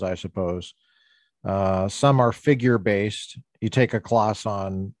orientations, I suppose. Some are figure based. You take a class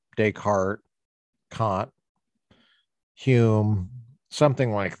on Descartes, Kant, Hume,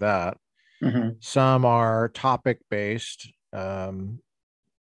 something like that. Mm-hmm. Some are topic based. Some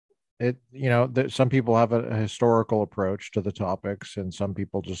people have a historical approach to the topics, and some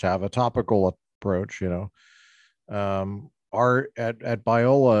people just have a topical approach. Art at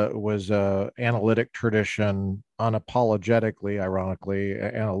Biola was a analytic tradition, unapologetically, ironically,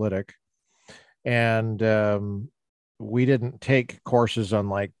 analytic, and we didn't take courses on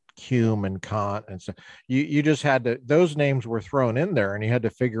like Hume and Kant, and so you just had to. Those names were thrown in there, and you had to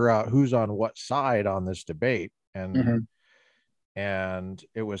figure out who's on what side on this debate, and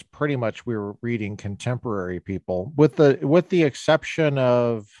it was pretty much we were reading contemporary people, with the exception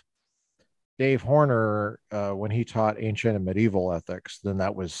of Dave Horner, when he taught ancient and medieval ethics, then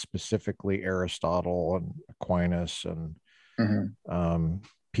that was specifically Aristotle and Aquinas and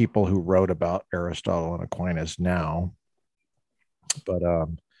people who wrote about Aristotle and Aquinas now. But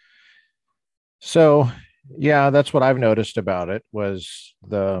so yeah, that's what I've noticed about it was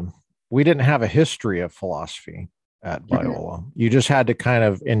we didn't have a history of philosophy at Biola. You just had to kind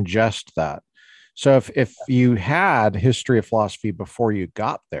of ingest that. So if you had history of philosophy before you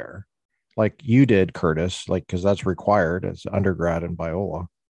got there, like you did, Curtis, like, because that's required as undergrad in Biola.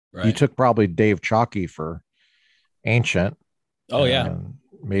 Right. You took probably Dave Chalky for ancient. Oh yeah.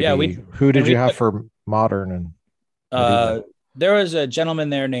 Maybe who did you have for modern and there was a gentleman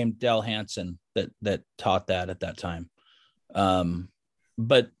there named Del Hansen that taught that at that time.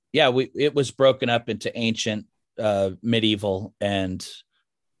 But yeah, it was broken up into ancient, medieval, and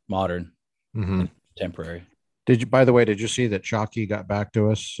modern, and contemporary. Did you see that Chalky got back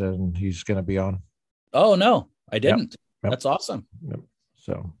to us and he's going to be on? Oh, no, I didn't. Yep. That's awesome. Yep.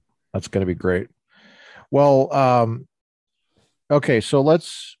 So that's going to be great. Well, okay. So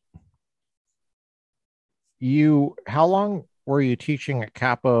how long were you teaching at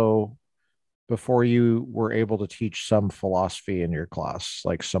Capo before you were able to teach some philosophy in your class,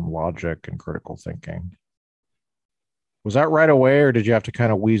 like some logic and critical thinking? Was that right away, or did you have to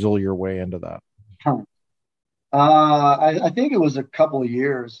kind of weasel your way into that? Huh. I think it was a couple of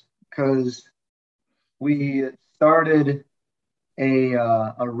years because we started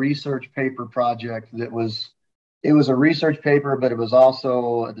a research paper project that was it was a research paper, but it was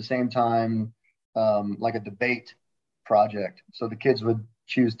also at the same time like a debate project. So the kids would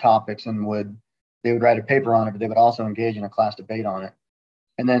choose topics and they would write a paper on it, but they would also engage in a class debate on it.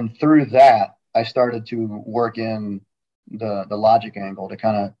 And then through that, I started to work in the logic angle to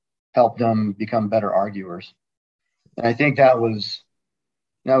kind of help them become better arguers. And I think that was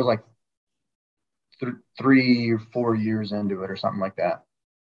like 3 or 4 years into it or something like that.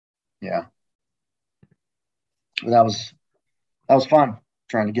 Yeah, but that was fun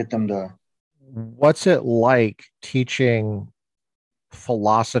trying to get them to. What's it like teaching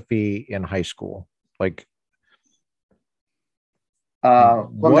philosophy in high school? Like, Well,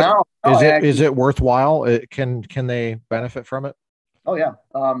 what now is I it? Is actually. it worthwhile? Can they benefit from it? Oh yeah.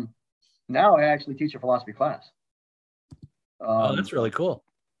 Now I actually teach a philosophy class. Oh, Um, that's really cool.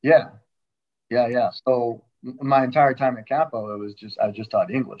 yeah, yeah. So my entire time at Capo, I was just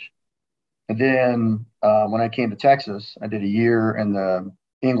taught English. And then when I came to Texas, I did a year in the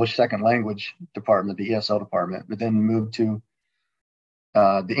English second language department, the ESL department, but then moved to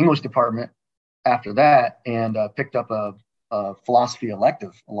the English department after that and picked up a philosophy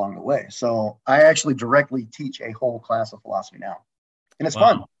elective along the way. So I actually directly teach a whole class of philosophy now, and it's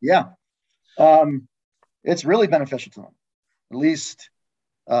fun. Wow. Yeah, um, it's really beneficial to them, at least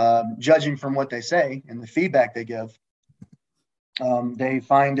judging from what they say and the feedback they give. They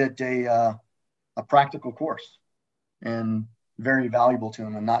find it a practical course and very valuable to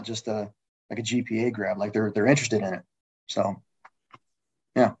them, and not just a like a GPA grab. Like they're interested in it. So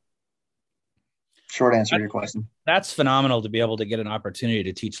yeah, short answer to your question. That's phenomenal to be able to get an opportunity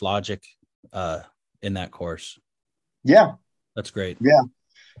to teach logic uh, in that course. Yeah, That's great. yeah.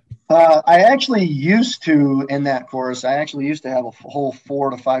 I actually used to in that course. I actually used to have a whole 4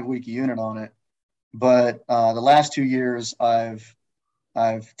 to 5 week unit on it, but the last 2 years I've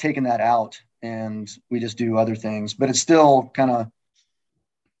taken that out and we just do other things. But it's still kind of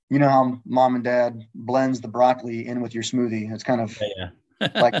how mom and dad blends the broccoli in with your smoothie. It's kind of Yeah.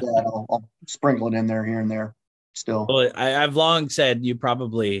 like Yeah. that. I'll sprinkle it in there here and there. Still, Well, I've long said you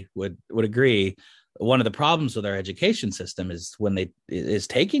probably would agree. One of the problems with our education system is when they is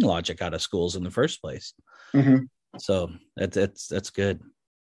taking logic out of schools in the first place. hmm So that's good.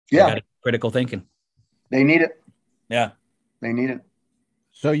 They yeah, got critical thinking. they need it. Yeah. They need it.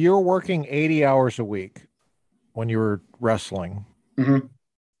 So you're working 80 hours a week when you were wrestling. hmm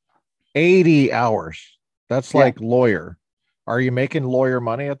 80 hours. That's Yeah. like lawyer. Are you making lawyer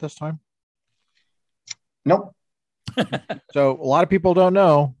money at this time? Nope. So a lot of people don't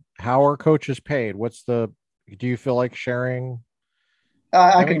know how are coaches paid. Do you feel like sharing?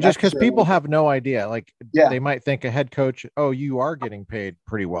 I mean, I just can because share a people little bit. have no idea, like Yeah. they might think a head coach, oh, you are getting paid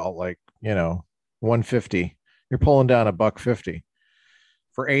pretty well, like, 150. You're pulling down a buck 50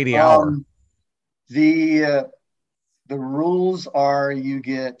 for 80 hour. Um, the uh, the rules are you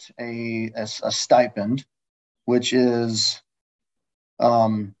get a stipend, which is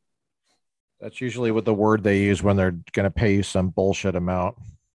um, That's usually what the word they use when they're going to pay you some bullshit amount.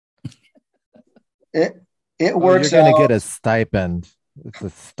 it it Oh, you're works going to get out a stipend. It's a for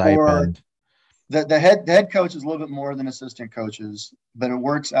stipend. the head coach is a little bit more than assistant coaches, but it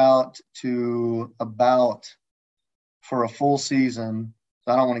works out to about for a full season.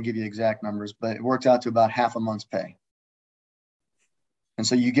 So I don't want to give you exact numbers, but it works out to about half a month's pay. And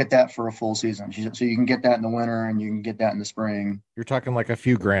so you get that for a full season. So you can get that in the winter and you can get that in the spring. You're talking like a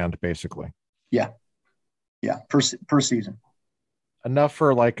few grand, basically. Yeah, yeah, per season. Enough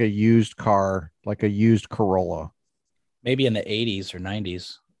for like a used car, like a used Corolla, Maybe in the 80s or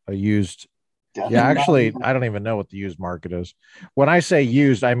 90s. a used. Yeah, Definitely not. actually, I don't even know what the used market is. When I say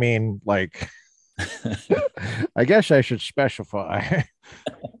used, I mean like, I guess I should specify.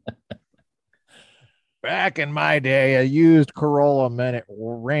 Back in my day, a used Corolla meant it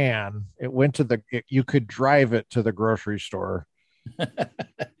ran. It went you could drive it to the grocery store.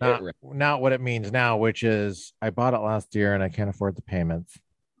 Not what it means now, which is I bought it last year and I can't afford the payments.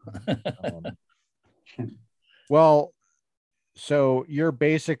 Um, well, so you're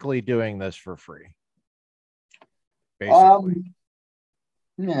basically doing this for free. Basically. Um,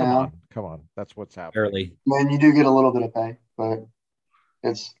 yeah, Come on. That's what's happening. Early. man, you do get a little bit of pay, but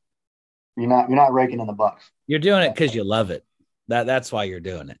it's you're not raking in the bucks. You're doing it because you love it. That's why you're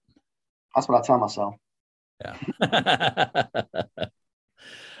doing it. That's what I tell myself. Yeah.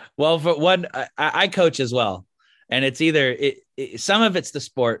 Well, for one, I coach as well, and it's either some of it's the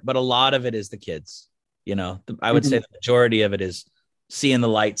sport, but a lot of it is the kids. I would say the majority of it is seeing the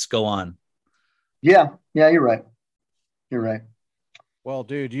lights go on. Yeah, you're right. You're right. Well,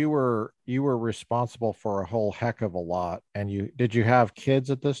 dude, you were responsible for a whole heck of a lot. And you have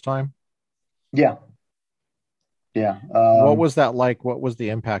kids at this time? Yeah, yeah. What was that like? What was the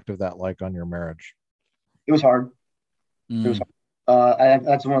impact of that like on your marriage? It was hard. It was Mm. hard.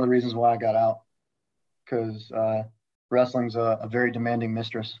 That's one of the reasons why I got out, because wrestling's a very demanding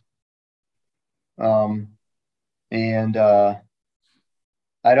mistress. And I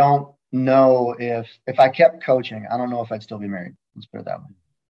don't know if I kept coaching, I don't know if I'd still be married. Let's put it that way.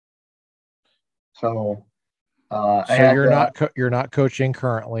 So I So had you're not coaching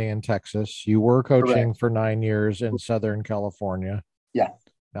currently in Texas. You were correct. coaching for 9 years in Southern California. Yeah,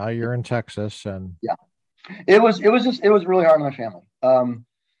 Now you're in Texas, and yeah. It was really hard on my family.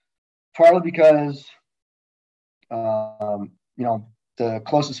 Partly because the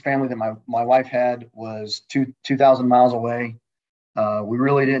closest family that my wife had was 2,000 miles away. We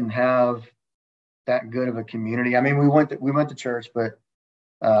really didn't have that good of a community. I mean, we went to church, but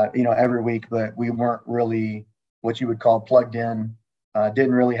every week, but we weren't really what you would call plugged in.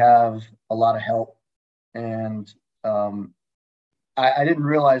 Didn't really have a lot of help, and I didn't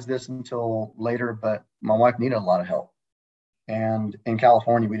realize this until later, but my wife needed a lot of help, and in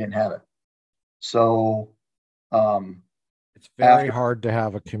California we didn't have it. So um, it's very after hard to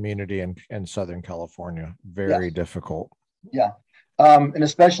have a community in Southern California. yes, Very difficult. yeah, and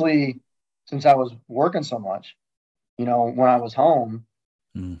especially since I was working so much, when I was home,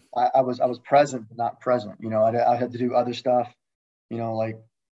 Mm. I was present but not present. I had to do other stuff. Like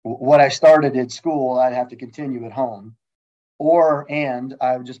what I started at school, I'd have to continue at home, and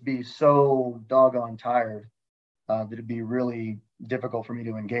I would just be so doggone tired that it'd be really difficult for me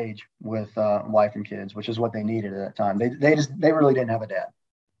to engage with wife and kids, which is what they needed at that time. They really didn't have a dad.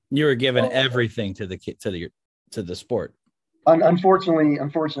 You were giving So, everything to the kid to the sport. unfortunately,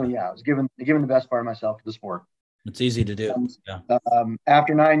 yeah, I was given the best part of myself to the sport. It's easy to do. And Yeah.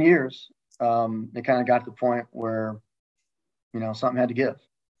 after 9 years, it kind of got to the point where something had to give,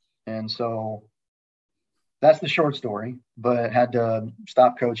 and so that's the short story. But had to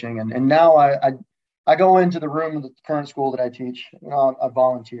stop coaching, and now I go into the room of the current school that I teach. I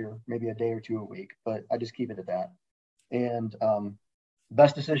volunteer maybe a day or two a week, but I just keep it at that. And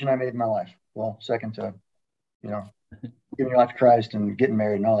best decision I made in my life. Well, second to giving your life to Christ and getting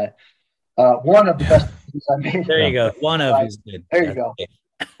married and all that. One of the best decisions I made. There you Yeah. go. One of is good. There you go.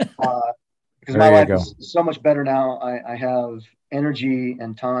 Because my There you life go. is so much better now. I have energy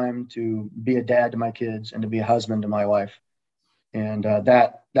and time to be a dad to my kids and to be a husband to my wife, and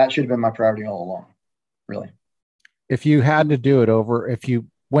that should have been my priority all along. Really. If you had to do it over, if you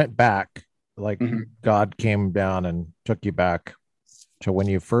went back, like Mhm. God came down and took you back to when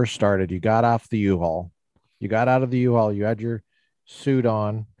you first started, you got off the U-Haul, you got out of the U-Haul, you had your suit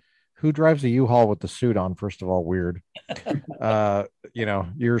on. Who drives a U-Haul with the suit on? First of all, weird.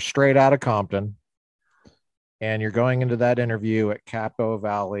 You're straight out of Compton and you're going into that interview at Capo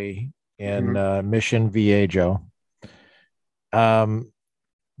Valley in Mhm. Mission Viejo. Um,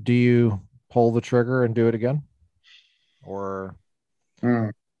 do you pull the trigger and do it again? Or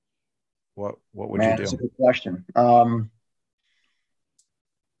Mm, what would you man, do? that's a good question.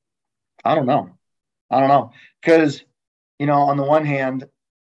 I don't know. I don't know because on the one hand,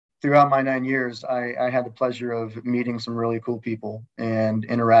 throughout my 9 years, I had the pleasure of meeting some really cool people and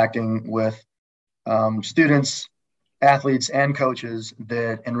interacting with students, athletes, and coaches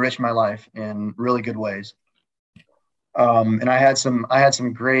that enrich my life in really good ways. And I had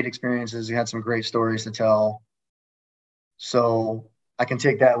some great experiences. I had some great stories to tell. So I can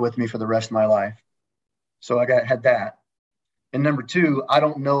take that with me for the rest of my life. So had that. And number two, I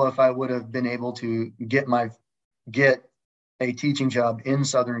don't know if I would have been able to get a teaching job in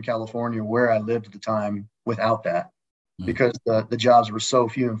Southern California where I lived at the time without that, Mm. because the jobs were so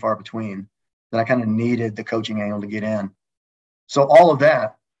few and far between that I kind of needed the coaching angle to get in. So all of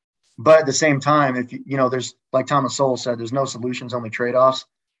that, but at the same time, if there's, like Thomas Sowell said, there's no solutions, only trade-offs.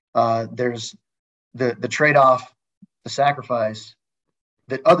 There's the trade-off, the sacrifice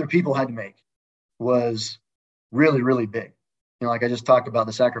that other people had to make was really, really big. Like I just talked about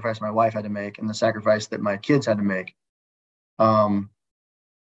the sacrifice my wife had to make and the sacrifice that my kids had to make. Um,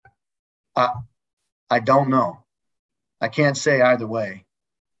 I I don't know. I can't say either way.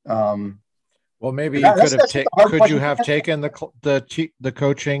 Um, Well, maybe but you could have that's just a hard could you question to have answer. taken the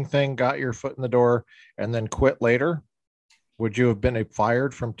coaching thing, got your foot in the door, and then quit later? Would you have been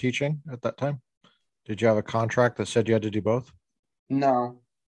fired from teaching at that time? Did you have a contract that said you had to do both? No,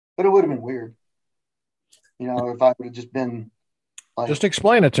 but it would have been weird, if I would have just been like, Just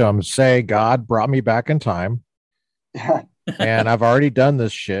explain it to them. Say, God brought me back in time and I've already done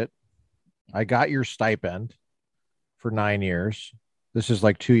this shit. I got your stipend for 9 years. This is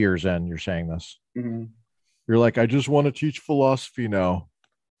like 2 years in. You're saying this. mm-hmm. You're like, I just want to teach philosophy now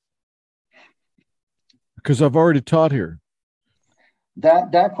because I've already taught here.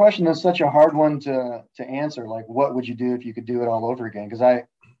 That question is such a hard one to answer. Like, what would you do if you could do it all over again? Because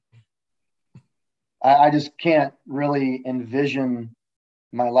I just can't really envision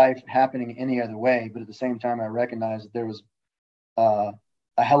my life happening any other way. But at the same time, I recognize that there was a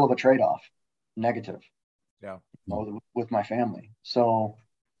hell of a trade-off, negative, Yeah. with my family. So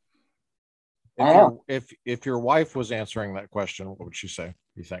if your wife was answering that question, what would she say?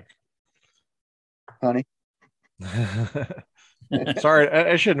 You think, honey? Sorry,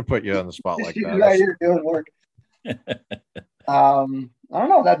 I shouldn't have put you on the spot like that. Right here doing work. I don't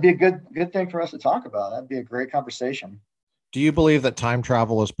know. That'd be a good thing for us to talk about. That'd be a great conversation. Do you believe that time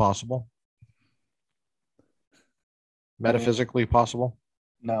travel is possible? Metaphysically possible?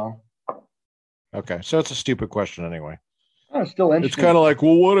 No. Okay, so it's a stupid question anyway. Oh, it's still interesting. It's kind of like,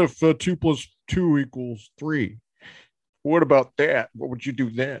 well, what if 2 + 2 = 3? What about that? What would you do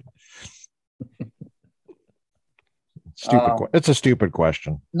then? Stupid. It's a stupid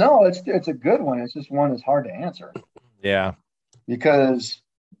question. No, it's a good one. It's just one that's hard to answer. Yeah. Because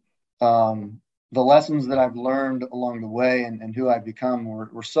the lessons that I've learned along the way and who I've become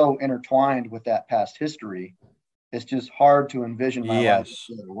were so intertwined with that past history. It's just hard to envision my life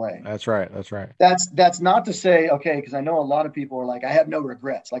the other way. That's right. That's right. That's not to say, okay, because I know a lot of people are like, I have no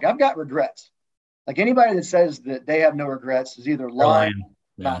regrets. Like, I've got regrets. Like, anybody that says that they have no regrets is either lying,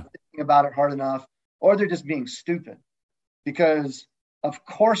 not thinking about it hard enough, or they're just being stupid. Because of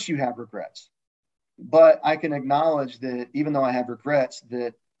course you have regrets. But I can acknowledge that even though I have regrets,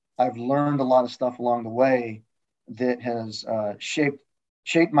 that I've learned a lot of stuff along the way that has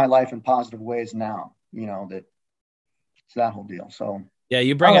shaped my life in positive ways now, that it's that whole deal. So yeah,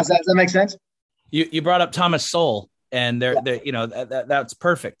 you bring up, does that make sense? You brought up Thomas Sowell, and that's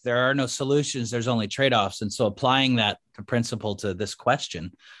perfect. There are no solutions. There's only trade-offs. And so applying that principle to this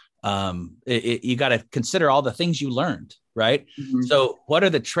question, you got to consider all the things you learned, right? Mm-hmm. So what are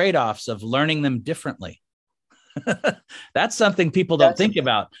the trade-offs of learning them differently? That's something people don't think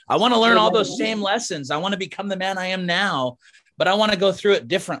about. I want to learn all those same lessons. I want to become the man I am now, but I want to go through it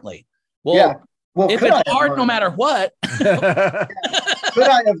differently. Well, if it's hard, no matter what. Could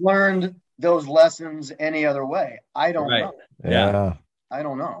I have learned those lessons any other way? I don't know. Yeah. I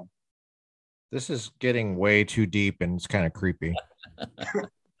don't know. This is getting way too deep and it's kind of creepy.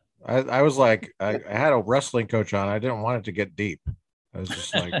 I was like, I had a wrestling coach on. I didn't want it to get deep. I was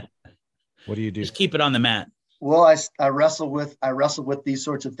just like, what do you do? Just keep it on the mat. Well, I wrestle with these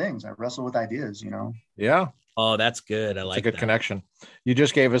sorts of things. I wrestle with ideas, Yeah. Oh, that's good. I like a good connection. You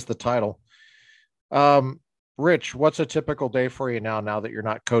just gave us the title. Rich, what's a typical day for you now that you're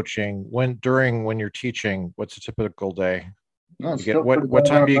not coaching? When you're teaching, what's a typical day? No, what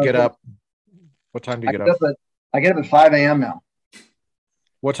time do you get up? What time do you get up? I get up at 5 a.m. now.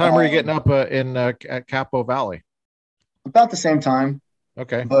 What time are you getting up at Capo Valley? About the same time.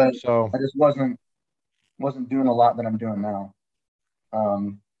 Okay. But so I just wasn't doing a lot that I'm doing now.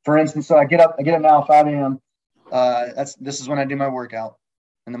 For instance, so I get up now 5 a.m. This is when I do my workout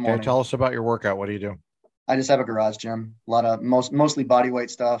in the morning. Okay, tell us about your workout. What do you do? I just have a garage gym. A lot of mostly body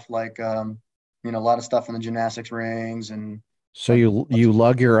weight stuff, like a lot of stuff in the gymnastics rings and. So you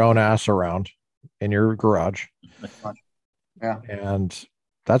lug your own ass around in your garage. Yeah, and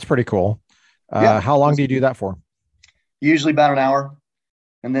that's pretty cool. How long do you do that for? Usually about an hour,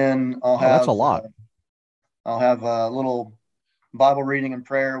 and then I'll have. That's a lot. I'll have a little Bible reading and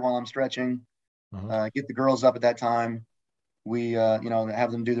prayer while I'm stretching. Get the girls up at that time. We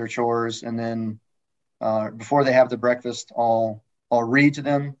have them do their chores, and then before they have their breakfast, I'll read to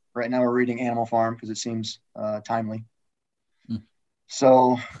them. Right now we're reading Animal Farm because it seems timely.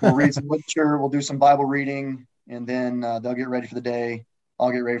 So we'll read some literature, we'll do some Bible reading, and then they'll get ready for the day.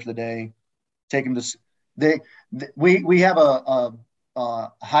 I'll get ready for the day. Take them to we have a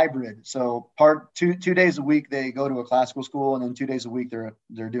hybrid. So 2 days a week they go to a classical school, and then 2 days a week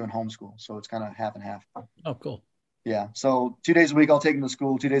they're doing homeschool. So it's kind of half and half. Oh, cool. Yeah. So 2 days a week I'll take them to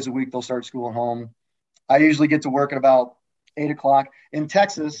school. 2 days a week they'll start school at home. I usually get to work at about 8 o'clock. In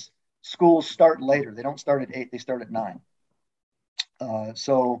Texas, schools start later. They don't start at 8. They start at 9.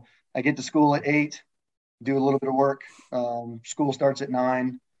 So I get to school at 8, do a little bit of work. School starts at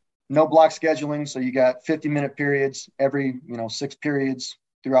 9. No block scheduling, so you got 50-minute periods every 6 periods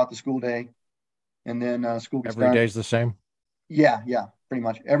throughout the school day. and then school gets Every done. day's the same. Yeah, pretty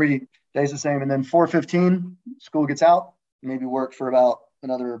much every day's the same. And then 4:15, school gets out. Maybe work for about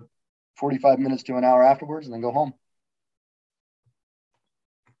another 45 minutes to an hour afterwards, and then go home.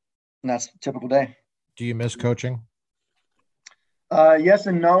 And that's a typical day. Do you miss coaching? Yes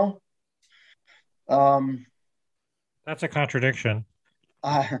and no. That's a contradiction.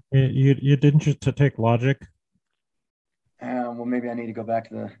 Uh, You didn't just to take logic. well, maybe I need to go back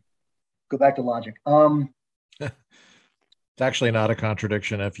to logic. It's actually not a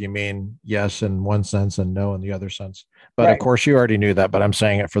contradiction if you mean yes in one sense and no in the other sense. But of Right. course, you already knew that, but I'm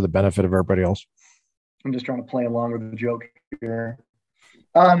saying it for the benefit of everybody else. I'm just trying to play along with the joke here.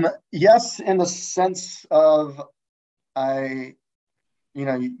 Yes, in the sense of I, you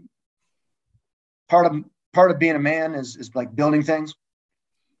know, part of being a man is like building things,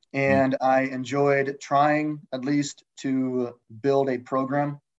 and I enjoyed trying at least to build a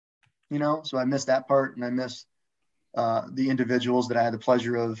program. So I miss that part, and I miss the individuals that I had the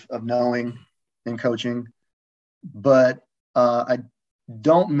pleasure of knowing and coaching. But I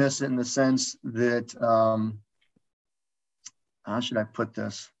don't miss it in the sense that how should I put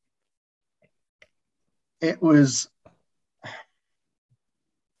this? It was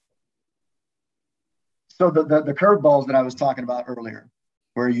so the curveballs that I was talking about earlier,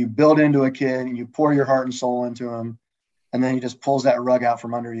 where you build into a kid and you pour your heart and soul into him, and then he just pulls that rug out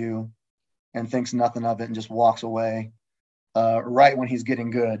from under you and thinks nothing of it and just walks away right when he's getting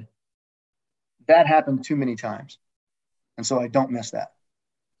good. That happened too many times. And so I don't miss that.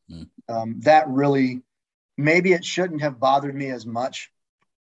 That really, maybe it shouldn't have bothered me as much.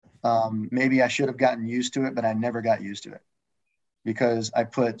 Maybe I should have gotten used to it, but I never got used to it because I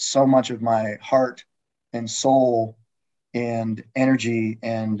put so much of my heart and soul and energy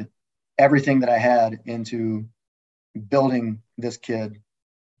and everything that I had into building this kid.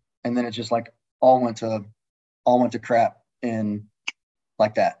 And then it just like all went to crap in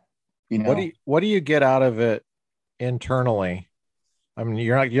like that. What do you get out of it internally? I mean,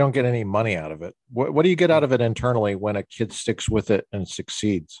 you don't get any money out of it. What do you get out of it internally when a kid sticks with it and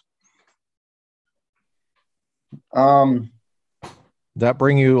succeeds? That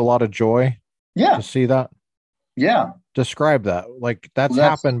bring you a lot of joy? Yeah. To see that? Yeah. Describe that. Like that's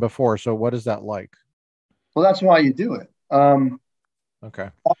happened before. So what is that like? Well, that's why you do it. Okay.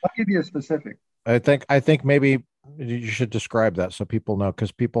 I'll give you a specific. I think maybe you should describe that so people know,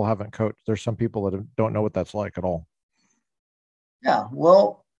 because people haven't coached. There's some people that don't know what that's like at all. Yeah.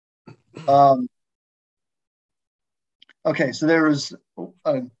 Well, okay. So there was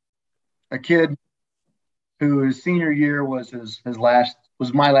a kid whose senior year was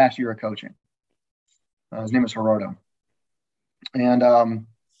was my last year of coaching. His name is Gerardo. And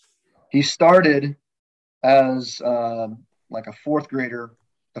he started as like a fourth grader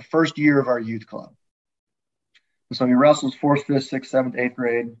the first year of our youth club. And so he wrestles fourth, fifth, sixth, seventh, eighth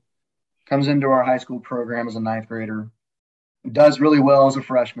grade, comes into our high school program as a ninth grader, does really well as a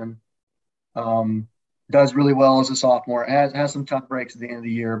freshman, does really well as a sophomore, has some tough breaks at the end of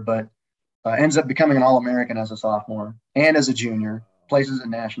the year, but ends up becoming an All-American as a sophomore and as a junior, places at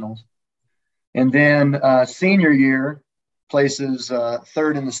nationals. And then senior year, places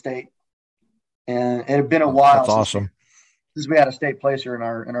third in the state. And it had been a while. That's awesome. Since we had a state placer in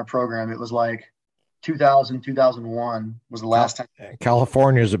our program. It was like 2000, 2001 was the last time.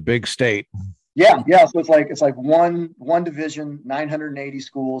 California is a big state. Yeah. So it's like one division, 980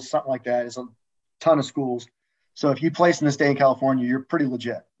 schools, something like that. It's a ton of schools. So if you place in the state of California, you're pretty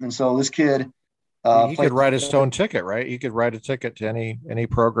legit. And so this kid, he could write his own ticket, right? You could write a ticket to any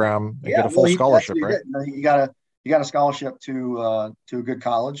program and get a full scholarship, right? You got a scholarship to a good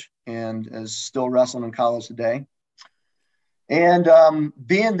college and is still wrestling in college today. And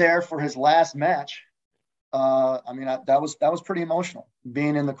being there for his last match, that was pretty emotional.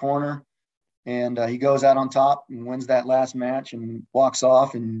 Being in the corner, and he goes out on top and wins that last match and walks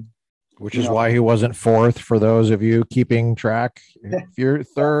off. And which is why he wasn't fourth. For those of you keeping track, if you're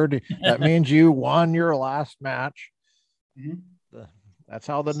third, that means you won your last match. Mm-hmm. That's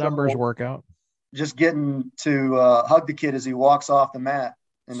how the numbers work out. Just getting to hug the kid as he walks off the mat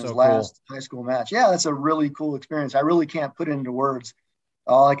in his last high school match. Yeah, that's a really cool experience. I really can't put it into words.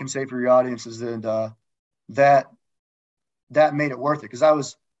 All I can say for your audience is that that made it worth it, because I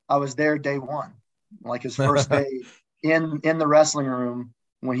was there day one, like his first day in the wrestling room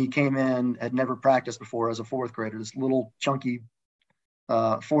when he came in, had never practiced before as a fourth grader, this little chunky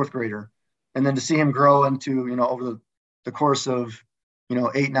fourth grader. And then to see him grow into, over the course of,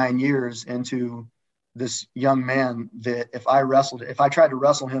 8-9 years into this young man that if I tried to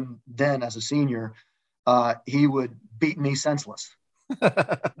wrestle him then as a senior, he would beat me senseless.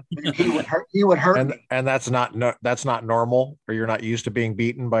 He would hurt. He would hurt me. And that's not normal, or you're not used to being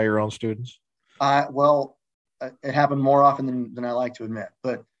beaten by your own students. Well, it happened more often than I like to admit,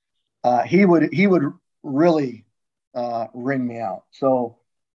 but he would really ring me out. So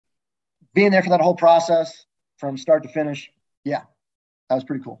being there for that whole process from start to finish, yeah, that was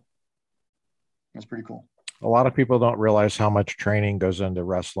pretty cool. That's pretty cool. A lot of people don't realize how much training goes into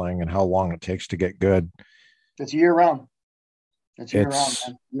wrestling and how long it takes to get good. It's year round. It's year round, It's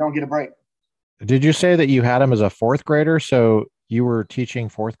man. You don't get a break. Did you say that you had him as a fourth grader? So you were teaching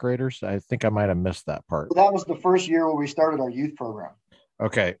fourth graders? I think I might have missed that part. That was the first year where we started our youth program.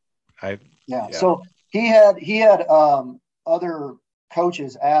 Okay. I Yeah. yeah. So he had other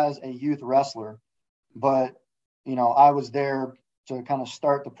coaches as a youth wrestler, but I was there to kind of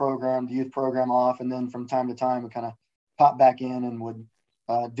start the youth program off, and then from time to time we kind of pop back in and would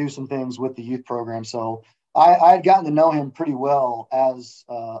do some things with the youth program. So I had gotten to know him pretty well as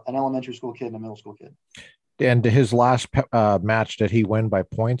an elementary school kid and a middle school kid. And his last match, did he win by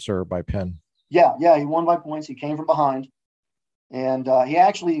points or by pin? Yeah, he won by points. He came from behind, and he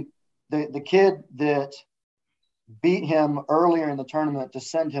actually the kid that beat him earlier in the tournament to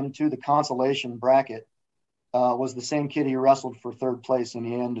send him to the consolation bracket was the same kid he wrestled for third place, and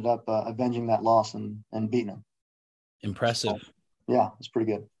he ended up avenging that loss and beating him. Impressive. So, yeah, it's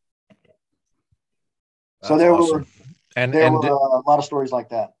pretty good. That's so there awesome. were a lot of stories like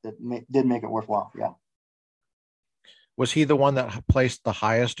that did make it worthwhile. Yeah. Was he the one that placed the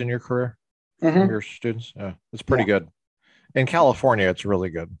highest in your career from your students? Yeah, it's pretty good. In California, it's really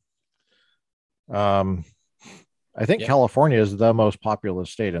good. I think California is the most populous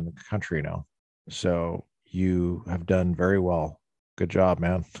state in the country now. So you have done very well. Good job,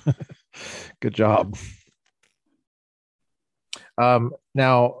 man. Good job.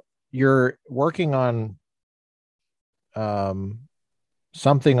 Now you're working on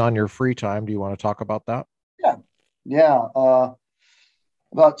something on your free time. Do you want to talk about that? Yeah.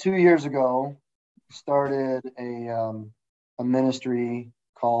 About 2 years ago, started a ministry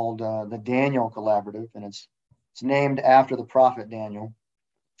called the Daniel Collaborative, and it's named after the prophet Daniel.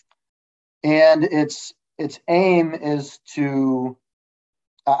 And its aim is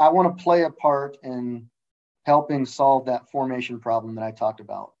I want to play a part in helping solve that formation problem that I talked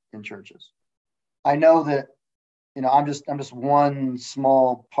about in churches. I know that I'm just one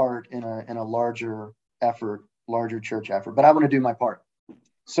small part in a larger church effort, but I want to do my part.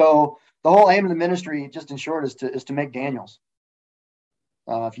 So the whole aim of the ministry, just in short, is to make Daniels.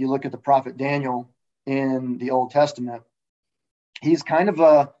 If you look at the prophet Daniel in the Old Testament, he's kind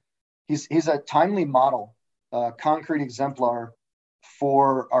of he's a timely model, concrete exemplar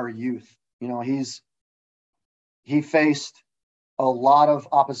for our youth. He faced a lot of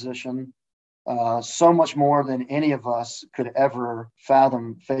opposition, so much more than any of us could ever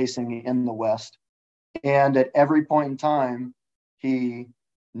fathom facing in the West. And at every point in time, he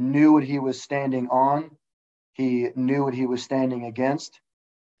knew what he was standing on. He knew what he was standing against.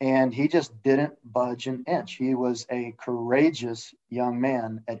 And he just didn't budge an inch. He was a courageous young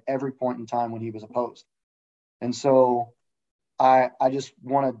man at every point in time when he was opposed. And so I just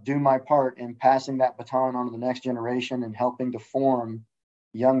want to do my part in passing that baton on to the next generation and helping to form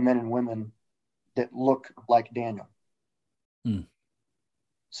young men and women that look like Daniel.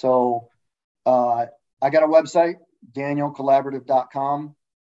 So I got a website, danielcollaborative.com.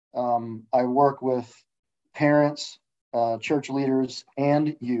 I work with parents, church leaders,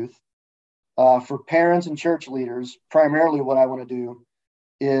 and youth. For parents and church leaders, primarily what I want to do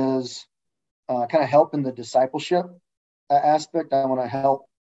is kind of help in the discipleship aspect. I want to help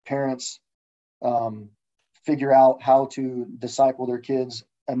parents figure out how to disciple their kids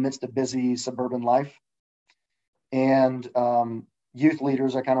amidst a busy suburban life. And youth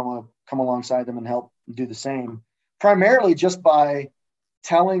leaders, I kind of want to come alongside them and help do the same, primarily just by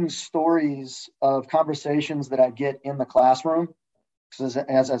telling stories of conversations that I get in the classroom. Because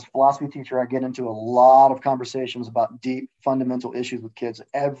as a philosophy teacher, I get into a lot of conversations about deep fundamental issues with kids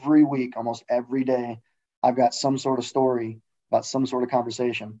every week, almost every day. I've got some sort of story about some sort of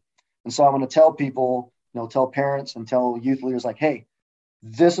conversation. And so I want to tell people, tell parents and tell youth leaders like, hey,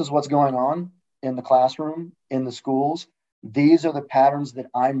 this is what's going on in the classroom, in the schools. These are the patterns that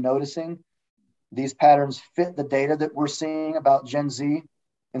I'm noticing. These patterns fit the data that we're seeing about Gen Z.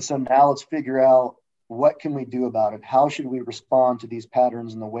 And so now let's figure out, what can we do about it? How should we respond to these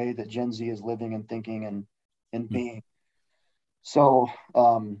patterns in the way that Gen Z is living and thinking and being? So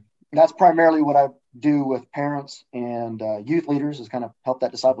that's primarily what I do with parents and youth leaders, is kind of help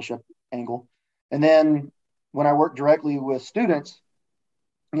that discipleship angle. And then when I work directly with students,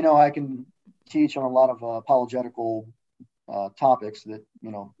 I can teach on a lot of apologetical topics that, a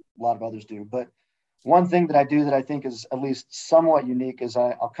lot of others do. But one thing that I do that I think is at least somewhat unique is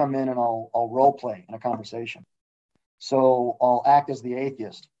I'll come in and I'll role play in a conversation. So I'll act as the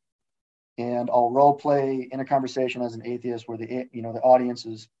atheist, and I'll role play in a conversation as an atheist where the audience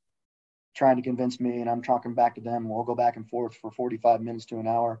is trying to convince me and I'm talking back to them. We'll go back and forth for 45 minutes to an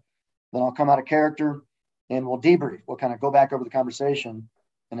hour. Then I'll come out of character and we'll debrief. We'll kind of go back over the conversation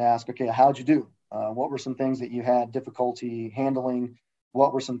and ask, okay, how'd you do? What were some things that you had difficulty handling?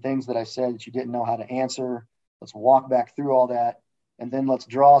 What were some things that I said that you didn't know how to answer? Let's walk back through all that. And then let's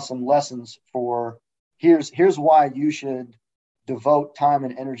draw some lessons for here's why you should devote time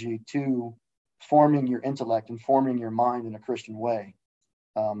and energy to forming your intellect and forming your mind in a Christian way.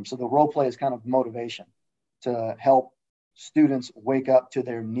 So the role play is kind of motivation to help students wake up to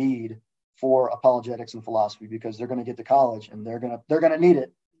their need for apologetics and philosophy, because they're going to get to college and they're going to need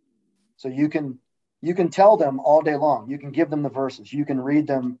it. So you can tell them all day long. You can give them the verses. You can read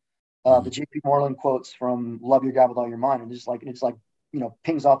them the J.P. Moreland quotes from "Love Your God with All Your Mind," and it's like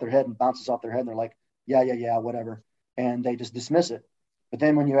pings off their head and bounces off their head. And they're like, yeah, whatever, and they just dismiss it. But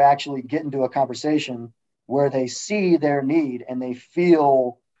then when you actually get into a conversation where they see their need and they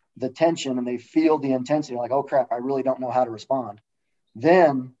feel the tension and they feel the intensity, like, oh crap, I really don't know how to respond.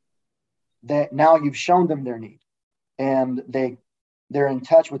 Then now you've shown them their need, and they're in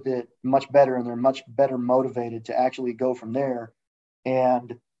touch with it much better, and they're much better motivated to actually go from there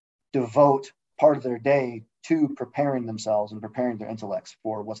and devote part of their day to preparing themselves and preparing their intellects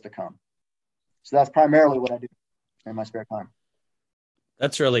for what's to come. So that's primarily what I do in my spare time.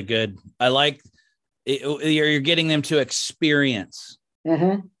 That's really good. I like it. You're getting them to experience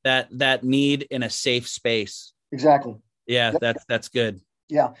that need in a safe space. Exactly. Yeah, Yep. that's good.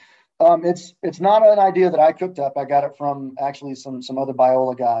 Yeah. It's not an idea that I cooked up. I got it from actually some other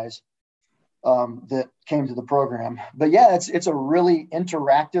Biola guys that came to the program. But yeah, it's a really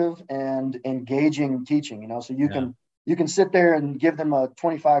interactive and engaging teaching, so you can sit there and give them a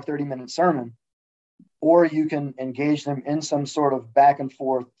 25, 30-minute sermon, or you can engage them in some sort of back and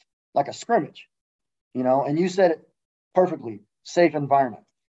forth, like a scrimmage, and you said it perfectly, safe environment.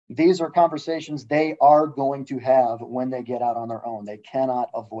 These are conversations they are going to have when they get out on their own. They cannot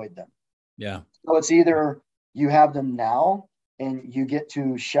avoid them. Yeah. So it's either you have them now and you get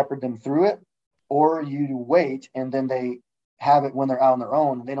to shepherd them through it, or you wait and then they have it when they're out on their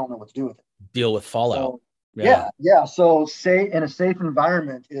own and they don't know what to do with it. Deal with fallout. So, yeah. So say in a safe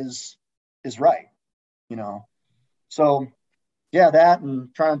environment is right, So yeah, that,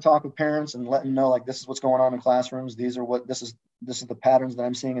 and trying to talk with parents and letting them know, like, this is what's going on in classrooms. This is the patterns that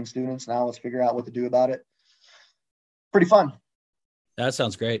I'm seeing in students. Now let's figure out what to do about it. Pretty fun. That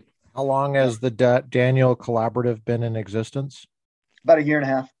sounds great. How long has the Daniel Collaborative been in existence? About a year and a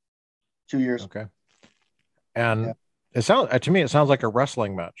half, 2 years. Okay. And it sounds like a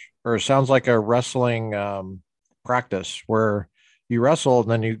wrestling match, or it sounds like a wrestling practice where you wrestle and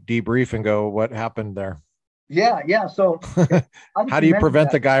then you debrief and go, what happened there? Yeah. So how do you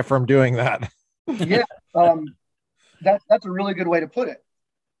prevent the guy from doing that? Yeah. That's a really good way to put it.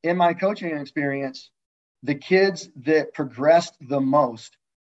 In my coaching experience, the kids that progressed the most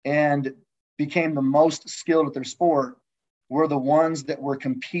and became the most skilled at their sport were the ones that were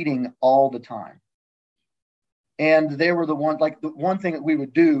competing all the time. And they were the one thing that we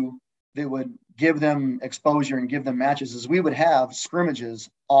would do that would give them exposure and give them matches is we would have scrimmages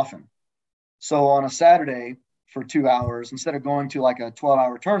often. So on a Saturday for 2 hours, instead of going to like a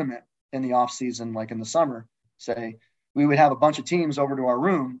 12-hour tournament in the off season, like in the summer, say, we would have a bunch of teams over to our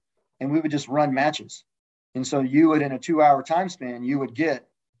room and we would just run matches. And so you would, in a 2-hour time span, you would get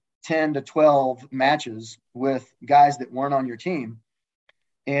 10 to 12 matches with guys that weren't on your team.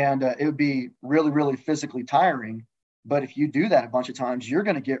 And it would be really, really physically tiring. But if you do that a bunch of times, you're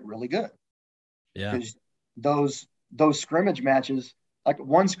going to get really good. Yeah. Because those scrimmage matches, like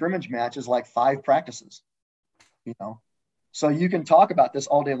one scrimmage match is like 5 practices, So you can talk about this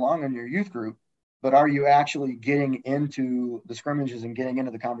all day long in your youth group, but are you actually getting into the scrimmages and getting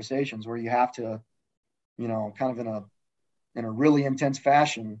into the conversations where you have to, kind of in a really intense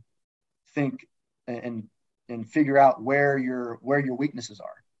fashion, think and figure out where your weaknesses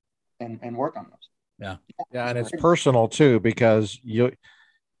are and work on those. Yeah. Yeah. And it's personal too, because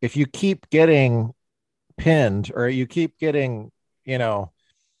if you keep getting pinned or you keep getting,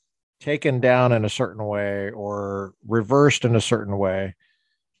 taken down in a certain way or reversed in a certain way,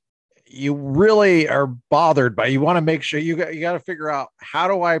 you really are bothered by, you want to make sure you got to figure out, how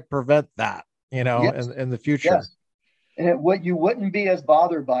do I prevent that, Yes. in the future? Yes. And you wouldn't be as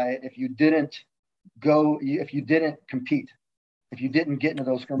bothered by it if you didn't compete. if you didn't get into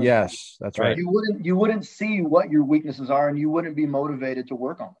those skirmish matches. Yes, that's right. You wouldn't see what your weaknesses are, and you wouldn't be motivated to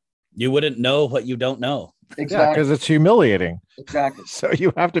work on them. You wouldn't know what you don't know. Exactly. Yeah, because it's humiliating. Exactly. So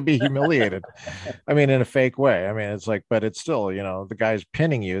you have to be humiliated. I mean, in a fake way. I mean, it's like, but it's still, the guy's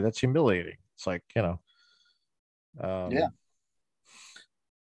pinning you. That's humiliating. It's like, yeah.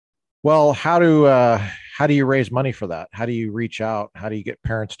 Well, how do you raise money for that? How do you reach out? How do you get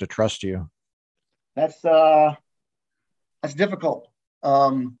parents to trust you? That's difficult.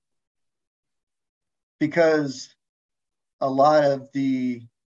 Because a lot of the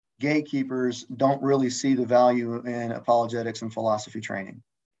gatekeepers don't really see the value in apologetics and philosophy training.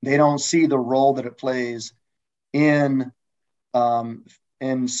 They don't see the role that it plays in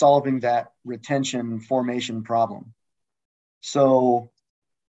solving that retention formation problem. So,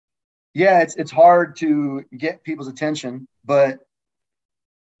 yeah, it's hard to get people's attention, but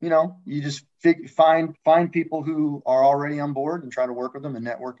you just find people who are already on board and try to work with them and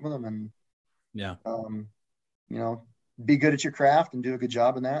network with them, and be good at your craft and do a good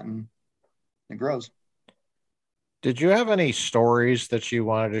job in that, and it grows. Did you have any stories that you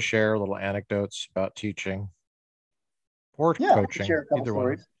wanted to share, little anecdotes about teaching or coaching? Share a couple Either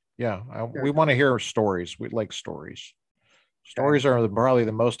stories. one. Yeah, we want to hear stories. We like stories. Stories are probably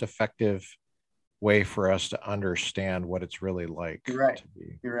the most effective way for us to understand what it's really like. You're right.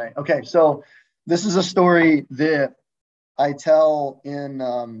 You're right. Okay, so this is a story that I tell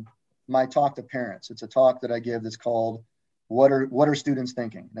in my talk to parents. It's a talk that I give that's called "What are students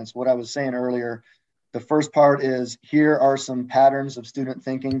thinking?" That's what I was saying earlier. The first part is, here are some patterns of student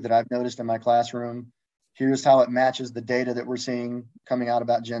thinking that I've noticed in my classroom. Here's how it matches the data that we're seeing coming out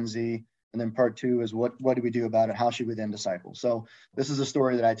about Gen Z. And then part two is, what do we do about it? How should we then disciple? So this is a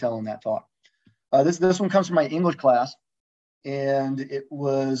story that I tell in that talk. This one comes from my English class, and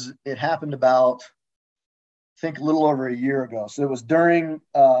it happened about, I think, a little over a year ago. So it was during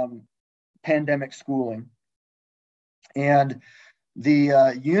pandemic schooling, and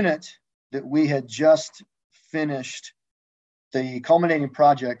the unit that we had just finished, the culminating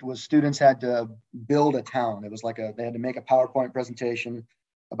project was students had to build a town. It was like they had to make a PowerPoint presentation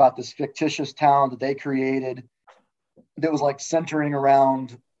about this fictitious town that they created that was like centering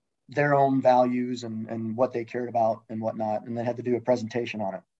around their own values and what they cared about and whatnot. And they had to do a presentation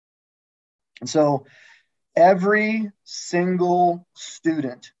on it. And so every single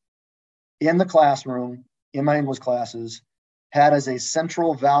student in the classroom, in my English classes, had as a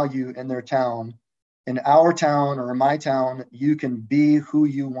central value in their town, in our town or in my town, you can be who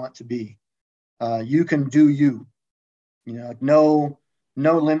you want to be. You can do you.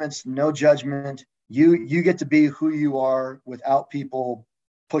 No limits, no judgment. You get to be who you are without people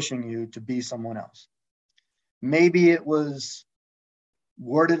pushing you to be someone else. Maybe it was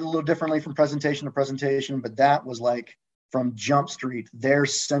worded a little differently from presentation to presentation, but that was like from Jump Street, their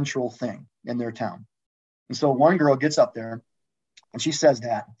central thing in their town. And so one girl gets up there and she says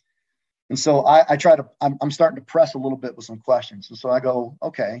that. And so I'm starting to press a little bit with some questions. And so I go,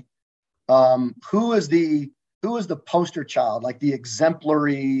 okay, who is the poster child, like the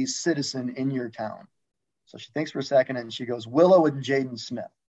exemplary citizen in your town? So she thinks for a second and she goes, Willow and Jaden Smith.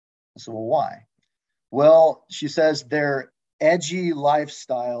 I said, well, why? Well, she says their edgy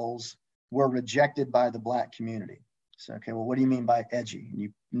lifestyles were rejected by the Black community. So, okay, well, what do you mean by edgy? And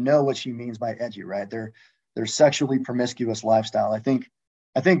you know what she means by edgy, right? They're sexually promiscuous lifestyle. I think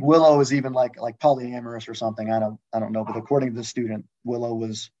Willow is even like polyamorous or something. I don't know, but according to the student, Willow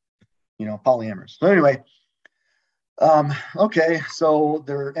was, polyamorous. So anyway, okay, so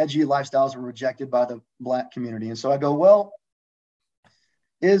their edgy lifestyles were rejected by the Black community. And so I go, well,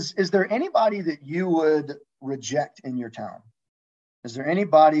 is there anybody that you would reject in your town? Is there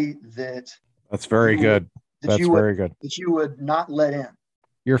anybody that's very good. That's very good. That you would not let in?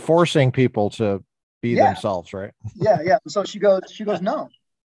 You're forcing people to be themselves, right? Yeah. And so she goes,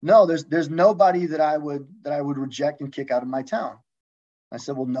 no, there's nobody that I would reject and kick out of my town. I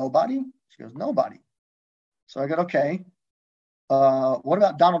said, well, nobody? She goes, nobody. So I go, okay, what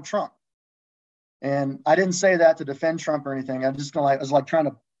about Donald Trump? And I didn't say that to defend Trump or anything. I was like trying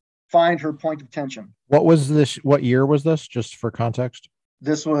to find her point of tension. What was this? What year was this? Just for context.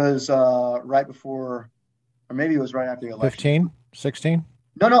 This was right before, or maybe it was right after the election. 15, 16?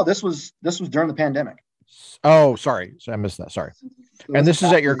 No, this was during the pandemic. Oh, sorry. So I missed that. Sorry. And this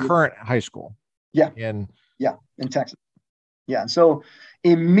is at your current high school. Yeah. In Texas. Yeah. So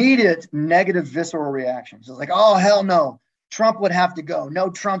immediate negative visceral reactions. It's like, oh, hell no. Trump would have to go. No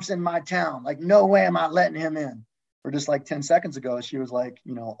Trump's in my town. Like, no way am I letting him in. Or just like 10 seconds ago, she was like,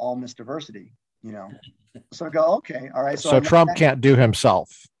 all Miss Diversity, So I go, okay, all right. So Trump can't do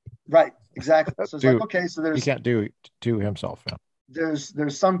himself. Right. Exactly. So it's like, Do okay, so he can't do to himself. Yeah.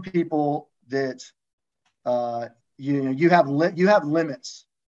 there's some people that you have limits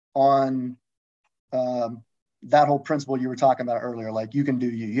on that whole principle you were talking about earlier. Like you can do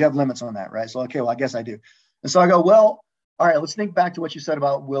you have limits on that, right? So okay, well I guess I do. And so I go, well, all right, let's think back to what you said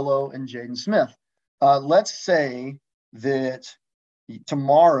about Willow and Jaden Smith. Let's say that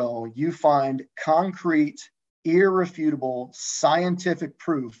tomorrow you find concrete, irrefutable scientific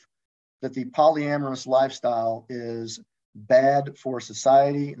proof that the polyamorous lifestyle is bad for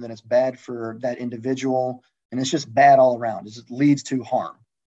society and that it's bad for that individual and it's just bad all around. It leads to harm.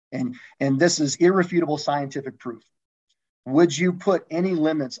 And this is irrefutable scientific proof. Would you put any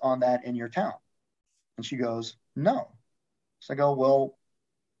limits on that in your town? And she goes, no. So I go, well,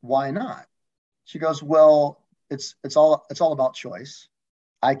 why not? She goes, well, it's all about choice.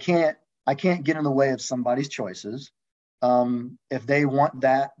 I can't get in the way of somebody's choices. If they want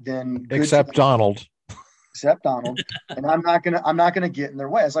that, then good. Except Donald. Except Donald, and I'm not gonna get in their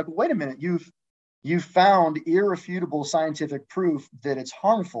way. It's like, well, wait a minute, you've found irrefutable scientific proof that it's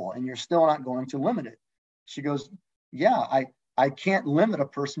harmful, and you're still not going to limit it. She goes, yeah, I can't limit a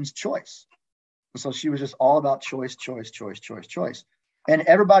person's choice. And so she was just all about choice. And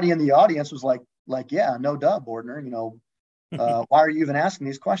everybody in the audience was like, yeah, no duh, Bordner. Why are you even asking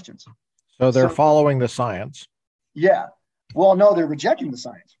these questions? So they're following the science. Yeah. Well, no, they're rejecting the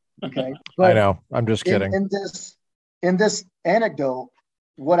science. Okay. But I know. I'm just kidding. In this anecdote,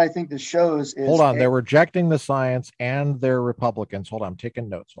 what I think this shows is hold on, they're rejecting the science and they're Republicans. Hold on, I'm taking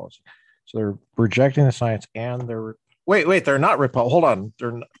notes. So they're rejecting the science and they're wait, they're not hold on.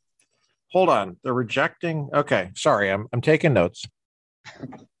 Hold on. They're rejecting. Okay, sorry, I'm taking notes.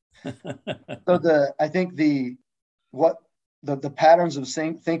 So I think the patterns of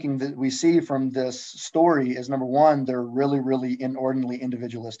thinking that we see from this story is, number one, they're really, really inordinately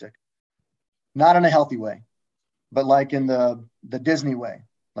individualistic, not in a healthy way, but like in the Disney way,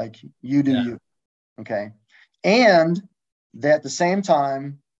 like you do you, okay? And that at the same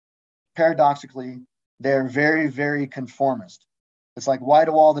time, paradoxically, they're very, very conformist. It's like, why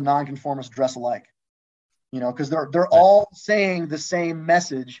do all the nonconformists dress alike? Because they're all saying the same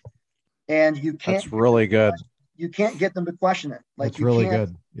message, and you can't. That's really good. You can't get them to question it. Like, it's really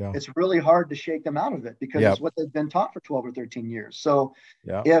good. Yeah. It's really hard to shake them out of it because it's what they've been taught for 12 or 13 years. So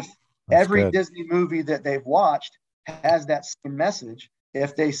if every Disney movie that they've watched has that same message,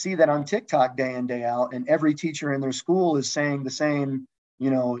 if they see that on TikTok day in, day out, and every teacher in their school is saying the same,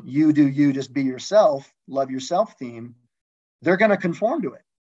 you do you, just be yourself, love yourself theme, they're going to conform to it.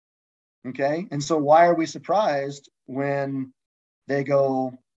 Okay. And so why are we surprised when they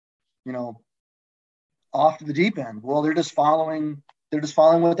go, off to the deep end? Well, they're just following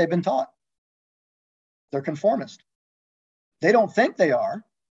what they've been taught. They're conformist. They don't think they are.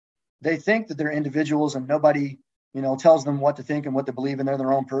 They think that they're individuals and nobody, tells them what to think and what to believe, and they're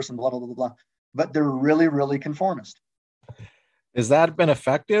their own person, blah, blah, blah, blah. But they're really, really conformist. Has that been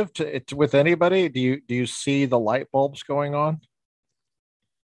effective with anybody? Do you see the light bulbs going on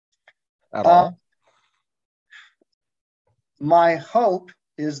at all? My hope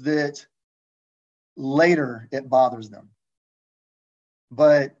is that later it bothers them.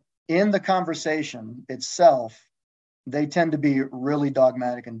 But in the conversation itself, they tend to be really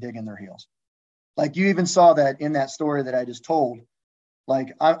dogmatic and dig in their heels. Like you even saw that in that story that I just told.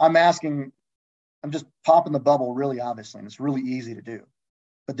 Like I'm just popping the bubble really obviously, and it's really easy to do.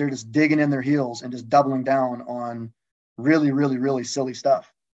 But they're just digging in their heels and just doubling down on really, really, really silly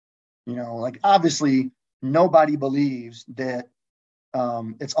stuff. Like obviously nobody believes that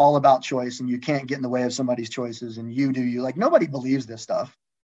it's all about choice and you can't get in the way of somebody's choices and you do you. Like nobody believes this stuff.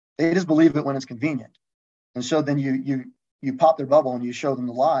 They just believe it when it's convenient. And so then you pop their bubble and you show them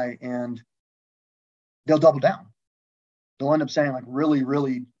the lie and they'll double down. They'll end up saying like really,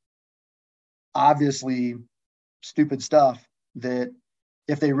 really obviously stupid stuff that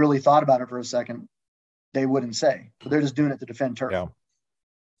if they really thought about it for a second, they wouldn't say. But they're just doing it to defend turf.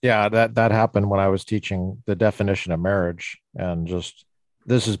 Yeah, that happened when I was teaching the definition of marriage. And just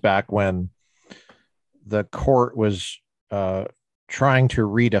this is back when the court was trying to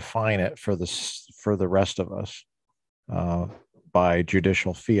redefine it for the rest of us by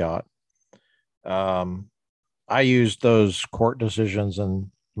judicial fiat. I used those court decisions in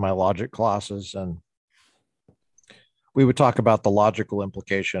my logic classes, and we would talk about the logical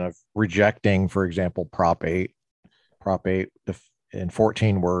implication of rejecting, for example, Prop 8. Prop 8 in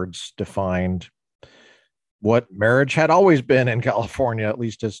 14 words defined what marriage had always been in California, at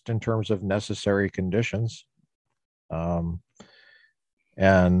least just in terms of necessary conditions. And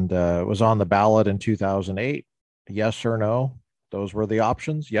it was on the ballot in 2008. Yes or no? Those were the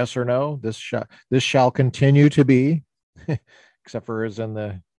options. Yes or no. This shall continue to be, except for is in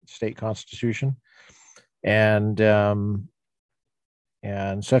the state constitution. And so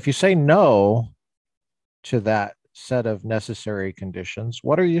if you say no to that set of necessary conditions,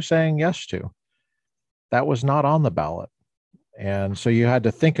 what are you saying yes to? That was not on the ballot. And so you had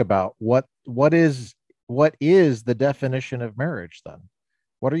to think about what is the definition of marriage then?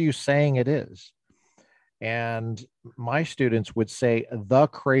 What are you saying it is? And my students would say the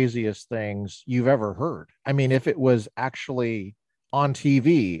craziest things you've ever heard. I mean, if it was actually on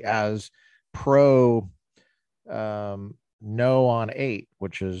TV as pro no on 8,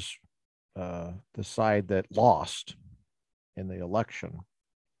 which is the side that lost in the election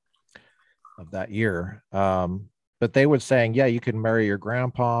of that year. But they would saying, yeah, you can marry your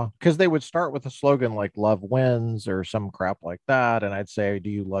grandpa, because they would start with a slogan like love wins or some crap like that. And I'd say, do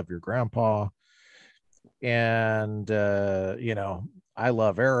you love your grandpa? And, I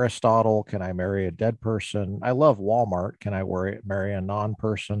love Aristotle. Can I marry a dead person? I love Walmart. Can I marry a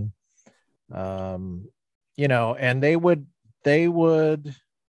non-person? And they would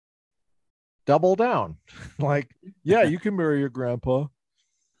double down like, yeah, you can marry your grandpa.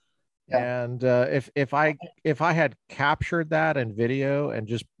 Yeah. And if I had captured that in video and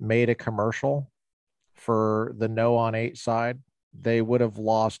just made a commercial for the no on 8 side, they would have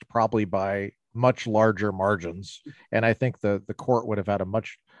lost probably by much larger margins. And I think the court would have had a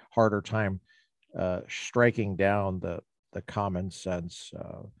much harder time striking down the common sense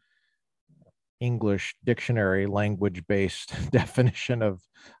English dictionary language based definition of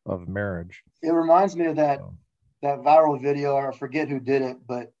marriage. It reminds me of that viral video, or I forget who did it,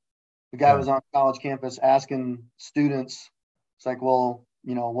 but the guy was on college campus asking students, it's like, well,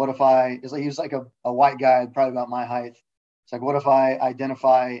 what if he was like a white guy, probably about my height. It's like, what if I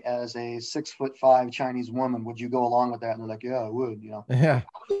identify as a 6'5" Chinese woman? Would you go along with that? And they're like, yeah, I would, Yeah.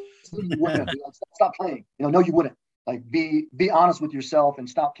 You wouldn't. Stop playing. No, you wouldn't. Like, be honest with yourself and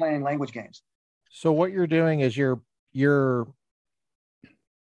stop playing language games. So what you're doing is you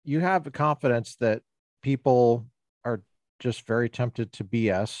have the confidence that people are just very tempted to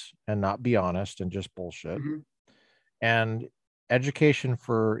BS and not be honest and just bullshit. Mm-hmm. And education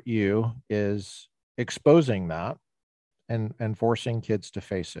for you is exposing that and forcing kids to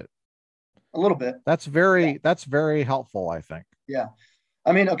face it. A little bit. That's very helpful, I think. Yeah.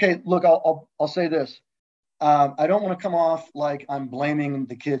 I mean, okay, look, I'll say this. I don't want to come off like I'm blaming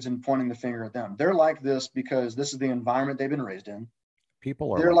the kids and pointing the finger at them. They're like this because this is the environment they've been raised in.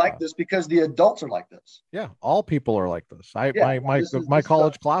 They're like this because the adults are like this. Yeah, all people are like this. My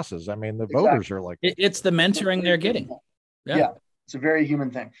college classes, I mean, the voters are like this. It's the mentoring they're getting. Yeah, it's a very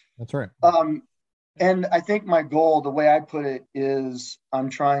human thing. That's right. And I think my goal, the way I put it, is I'm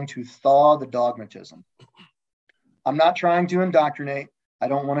trying to thaw the dogmatism. I'm not trying to indoctrinate. I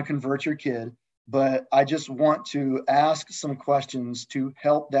don't want to convert your kid, but I just want to ask some questions to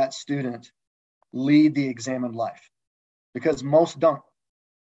help that student lead the examined life, because most don't.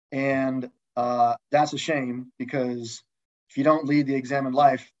 And that's a shame, because if you don't lead the examined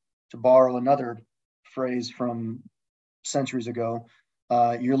life, to borrow another phrase from centuries ago,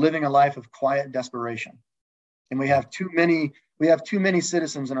 you're living a life of quiet desperation. And we have too many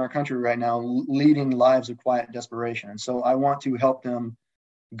citizens in our country right now leading lives of quiet desperation. And so I want to help them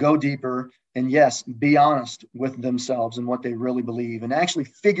go deeper and, yes, be honest with themselves and what they really believe, and actually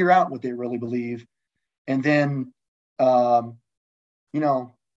figure out what they really believe. And then,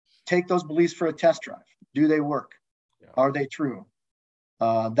 take those beliefs for a test drive. Do they work? Yeah. Are they true?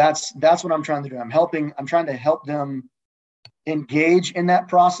 That's what I'm trying to do. I'm trying to help them engage in that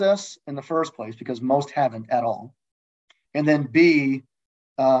process in the first place, because most haven't at all. And then B,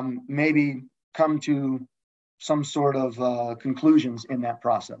 maybe come to some sort of conclusions in that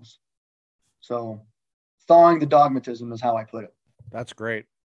process. So thawing the dogmatism is how I put it. That's great.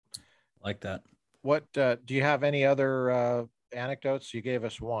 Like that. What do you have any other anecdotes? You gave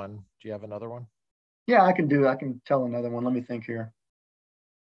us one. Do you have another one? Yeah, I can tell another one. Let me think here.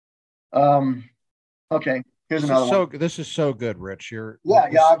 Okay, here's another one. This is so good, Rich. You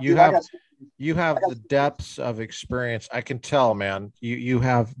have the depths of experience. I can tell, man. You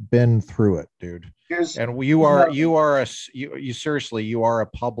have been through it, dude. You seriously, you are a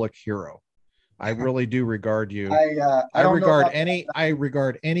public hero. I really do regard you. I regard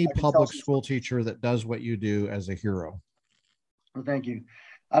any public school teacher that does what you do as a hero. Well, thank you.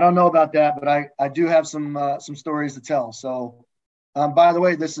 I don't know about that, but I do have some stories to tell. So, by the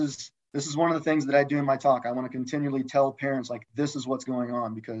way, this is one of the things that I do in my talk. I want to continually tell parents, like, this is what's going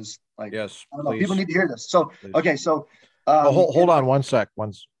on, because, like, yes, I don't know, people need to hear this. So, please. Okay, so hold on one sec.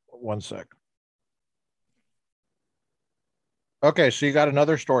 One sec. Okay, so you got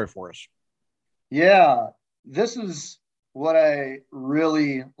another story for us. Yeah, this is what I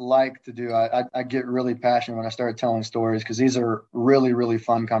really like to do. I get really passionate when I start telling stories because these are really, really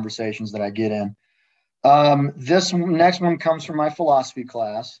fun conversations that I get in. This next one comes from my philosophy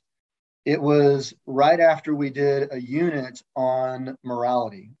class. It was right after we did a unit on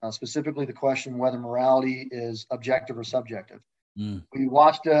morality, specifically the question whether morality is objective or subjective. Mm. We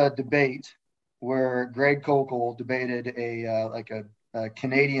watched a debate where Greg Kokel debated a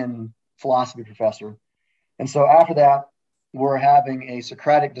Canadian philosophy professor. And so after that, we're having a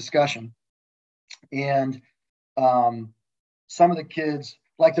Socratic discussion. And some of the kids,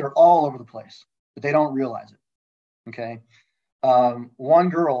 like they're all over the place, but they don't realize it. Okay. One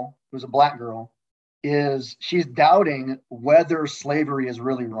girl, who's a black girl, she's doubting whether slavery is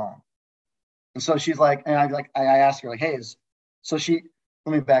really wrong. And so she's like, and I asked her, like, hey, so she,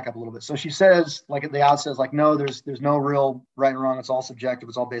 let me back up a little bit. So she says, like at the outset, like, no, there's no real right and wrong. It's all subjective.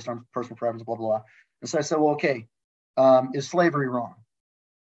 It's all based on personal preference, blah, blah, blah. And so I said, well, okay, is slavery wrong?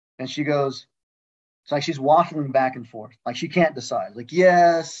 And she goes, it's like she's waffling back and forth. Like she can't decide. Like,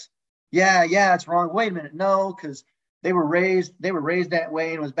 yes, yeah, it's wrong. Wait a minute. No, because they were raised that way.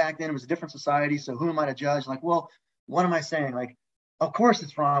 And it was back then, it was a different society. So who am I to judge? Like, well, what am I saying? Like, of course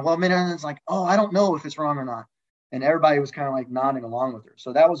it's wrong. Well, I mean, and it's like, oh, I don't know if it's wrong or not. And everybody was kind of like nodding along with her.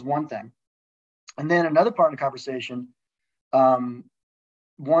 So that was one thing. And then another part of the conversation, one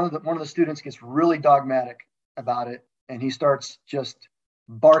of the students gets really dogmatic about it, and he starts just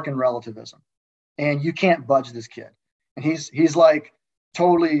barking relativism. And you can't budge this kid. And he's like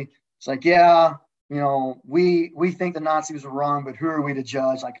totally, it's like, yeah, we think the Nazis were wrong, but who are we to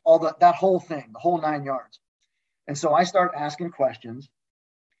judge? Like all that whole thing, the whole 9 yards. And so I start asking questions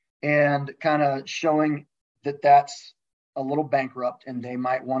and kind of showing that that's a little bankrupt and they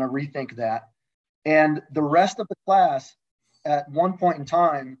might want to rethink that. And the rest of the class at one point in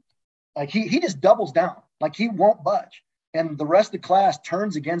time, like he just doubles down, like he won't budge. And the rest of the class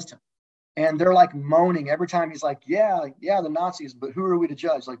turns against him. And they're like moaning every time he's like, yeah, the Nazis, but who are we to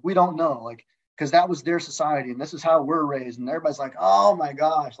judge? Like, we don't know, like, because that was their society and this is how we're raised. And everybody's like, oh my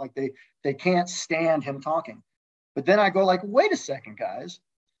gosh, like they can't stand him talking. But then I go like, wait a second, guys.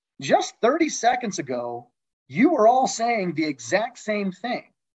 Just 30 seconds ago, you were all saying the exact same thing.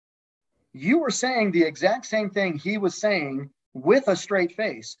 You were saying the exact same thing he was saying with a straight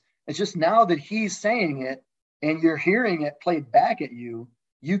face. It's just now that he's saying it and you're hearing it played back at you,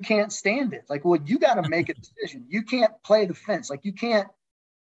 you can't stand it. Like, well, you got to make a decision. You can't play the fence. Like you can't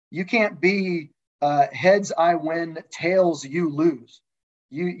be heads I win, tails you lose.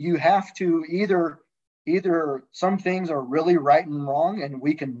 You have to either some things are really right and wrong and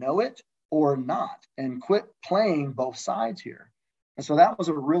we can know it or not, and quit playing both sides here. And so that was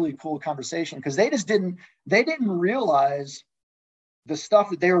a really cool conversation because they didn't realize the stuff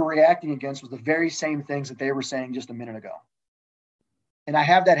that they were reacting against was the very same things that they were saying just a minute ago. And I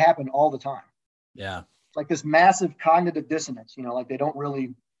have that happen all the time. Yeah. It's like this massive cognitive dissonance, like they don't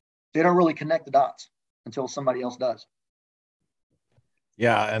really connect the dots until somebody else does.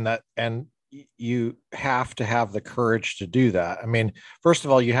 Yeah. And you have to have the courage to do that. I mean, first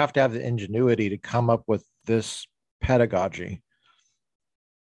of all, you have to have the ingenuity to come up with this pedagogy.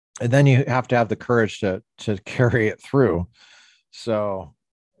 And then you have to have the courage to carry it through. So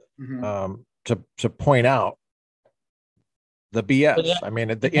to point out the BS. Yeah, I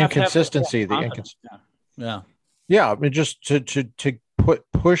mean, the inconsistency, yeah. I mean, just to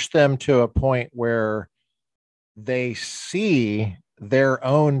push them to a point where they see their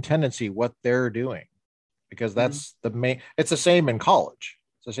own tendency, what they're doing, because that's the main. It's the same in college.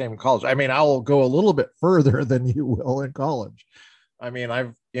 It's the same in college. I mean, I'll go a little bit further than you will in college. I mean,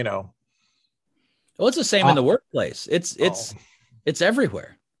 well, it's the same in the workplace. It's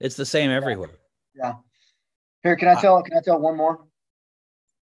everywhere. It's the same everywhere. Yeah. Here, can I tell one more?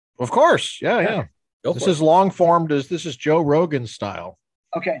 Of course. Yeah. This is long form. This is Joe Rogan style.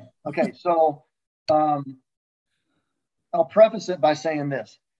 Okay. So I'll preface it by saying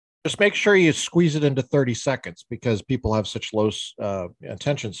this. Just make sure you squeeze it into 30 seconds because people have such low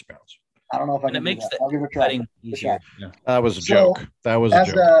attention spans. I don't know if I can do that. I'll give it a try. Easier. Yeah. That was a joke. That was a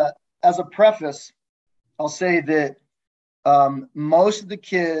joke. As a preface, I'll say that most of the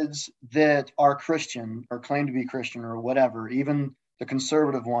kids that are Christian or claim to be Christian or whatever, even the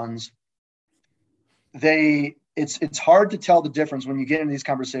conservative ones, it's hard to tell the difference when you get into these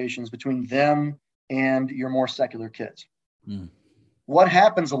conversations between them and your more secular kids. What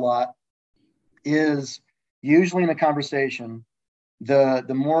happens a lot is usually in a conversation, the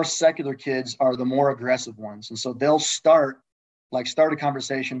more secular kids are the more aggressive ones. And so they'll start a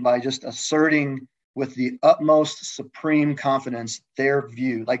conversation by just asserting with the utmost supreme confidence their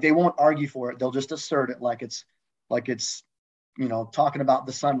view. Like they won't argue for it. They'll just assert it like it's, talking about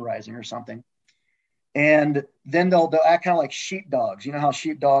the sun rising or something. And then they'll act kind of like sheepdogs. You know how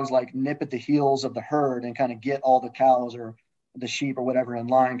sheepdogs like nip at the heels of the herd and kind of get all the cows or the sheep or whatever in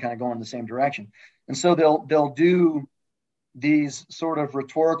line, kind of going in the same direction. And so they'll do these sort of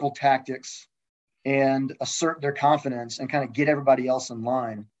rhetorical tactics and assert their confidence and kind of get everybody else in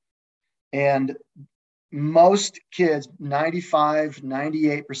line. And most kids, 95,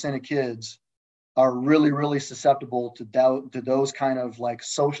 98% of kids are really, really susceptible to those kind of like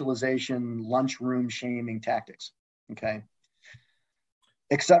socialization, lunchroom shaming tactics. Okay.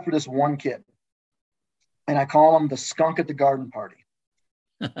 Except for this one kid. And I call him the skunk at the garden party.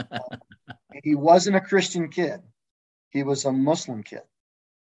 He wasn't a Christian kid. He was a Muslim kid.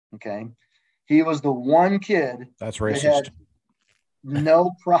 Okay. He was the one kid that's racist. That had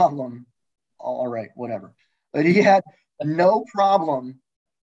no problem. All right, whatever. But he had no problem,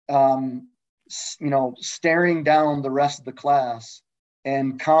 staring down the rest of the class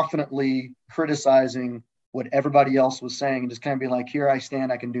and confidently criticizing what everybody else was saying and just kind of be like, here I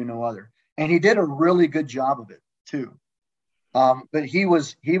stand, I can do no other. And he did a really good job of it too. But he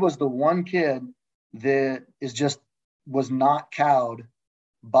was the one kid that was not cowed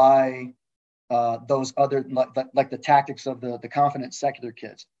by those other, like the tactics of the confident secular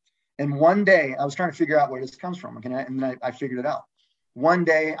kids. And one day I was trying to figure out where this comes from. And then I figured it out. One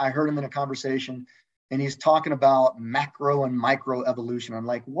day I heard him in a conversation and he's talking about macro and micro evolution. I'm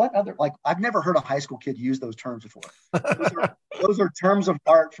like, what other, like, I've never heard a high school kid use those terms before. Those are terms of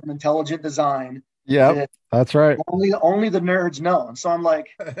art from intelligent design. Yeah, that's right. Only the nerds know. And so I'm like,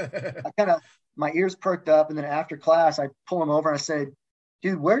 my ears perked up. And then after class, I pull him over and I say,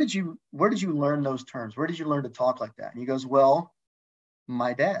 dude, where did you learn those terms? Where did you learn to talk like that? And he goes, well,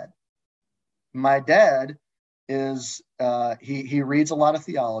 my dad is, he reads a lot of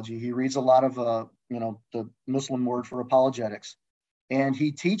theology. He reads a lot of, the Muslim word for apologetics. And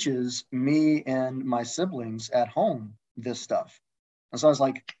he teaches me and my siblings at home this stuff. And so I was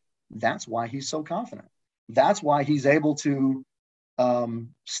like, that's why he's so confident. That's why he's able to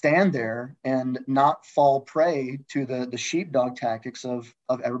stand there and not fall prey to the sheepdog tactics of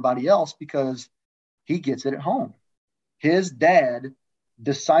everybody else, because he gets it at home. His dad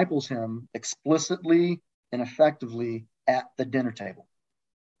disciples him explicitly and effectively at the dinner table.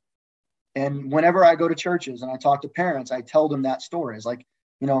 And whenever I go to churches and I talk to parents, I tell them that story. It's like,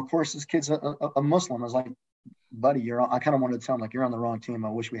 of course, this kid's a Muslim. I was like, buddy, I kind of wanted to tell him, like, you're on the wrong team. I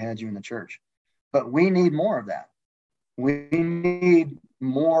wish we had you in the church. But we need more of that. We need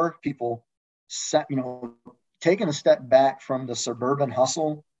more people taking a step back from the suburban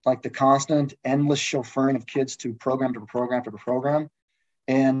hustle, like the constant, endless chauffeuring of kids to program to program to program,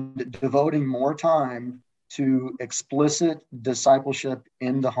 and devoting more time to explicit discipleship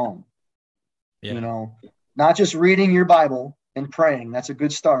in the home. Yeah. Not just reading your Bible and praying. That's a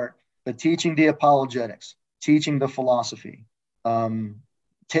good start, but teaching the apologetics, teaching the philosophy,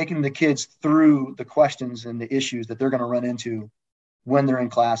 taking the kids through the questions and the issues that they're going to run into when they're in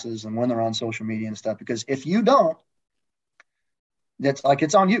classes and when they're on social media and stuff. Because if you don't, that's like,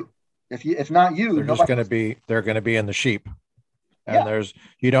 it's on you. If not you, they're going to be in the sheep. And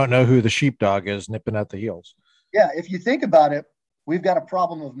you don't know who the sheepdog is nipping at the heels. Yeah. If you think about it, we've got a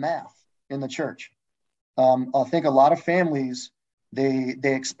problem of math in the church. I think a lot of families, they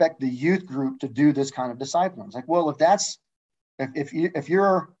expect the youth group to do this kind of discipline. It's like, well, if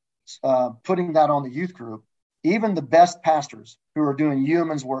you're putting that on the youth group, even the best pastors who are doing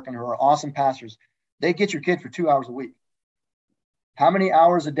yeoman's work and who are awesome pastors, they get your kid for 2 hours a week. How many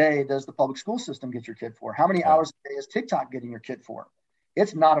hours a day does the public school system get your kid for? How many hours a day is TikTok getting your kid for?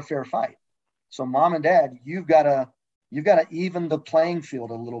 It's not a fair fight. So mom and dad, you've got to even the playing field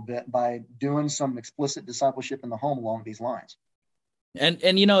a little bit by doing some explicit discipleship in the home along these lines. And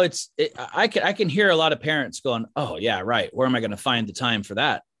I can hear a lot of parents going, oh yeah, right. Where am I going to find the time for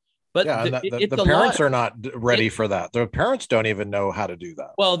that? But the parents are not ready for that. The parents don't even know how to do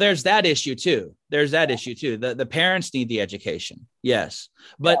that. Well, there's that issue too. The parents need the education. Yes.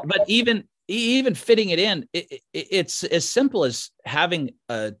 But even fitting it in, it's as simple as having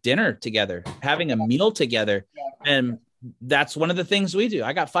a dinner together, having a meal together. And that's one of the things we do.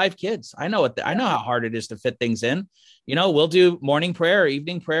 I got 5 kids. I know how hard it is to fit things in. We'll do morning prayer or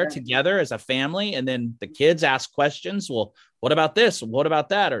evening prayer together as a family. And then the kids ask questions. Well, what about this? What about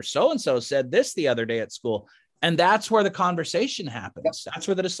that? Or so-and-so said this the other day at school. And that's where the conversation happens. That's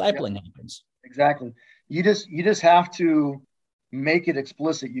where the discipling happens. Exactly. You just have to make it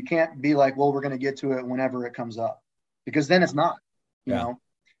explicit. You can't be like, well, we're going to get to it whenever it comes up, because then it's not, you know.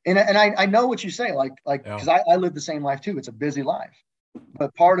 And I know what you say, like, because I live the same life too. It's a busy life.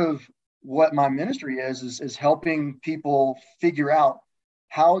 But part of what my ministry is helping people figure out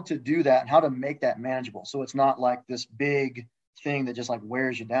how to do that and how to make that manageable. So it's not like this big thing that just like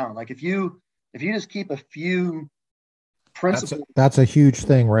wears you down. Like if you just keep a few principles. That's a huge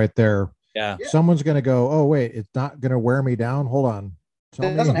thing right there. Yeah. Someone's going to go, oh, wait, it's not going to wear me down. Hold on.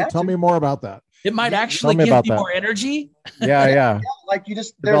 Tell me more about that. It might actually give you more energy. Yeah. Like you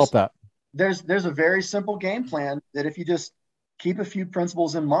just develop that. There's a very simple game plan that if you just keep a few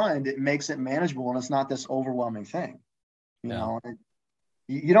principles in mind, it makes it manageable and it's not this overwhelming thing. You know,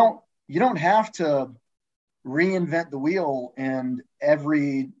 you don't have to reinvent the wheel and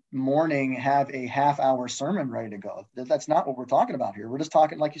every morning have a half-hour sermon ready to go. That's not what we're talking about here. We're just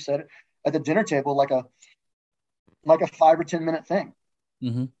talking, like you said, at the dinner table, like a 5 or 10 minute thing.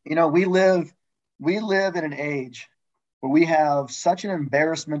 Mm-hmm. You know, we live in an age where we have such an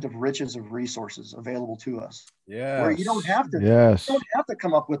embarrassment of riches of resources available to us. Yeah. Where you don't have to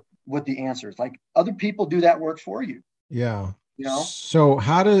come up with the answers. Like other people do that work for you. Yeah. You know? So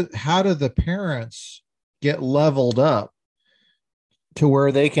how do the parents get leveled up to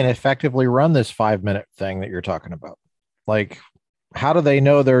where they can effectively run this 5-minute thing that you're talking about? Like, how do they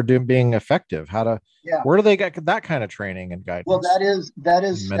know they're being effective? Where do they get that kind of training and guidance? Well, that is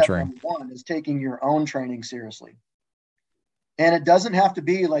mentoring. Step number one, is taking your own training seriously. And it doesn't have to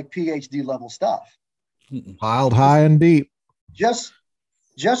be like PhD level stuff. Piled high and deep. Just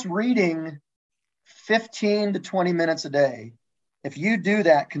reading 15 to 20 minutes a day. If you do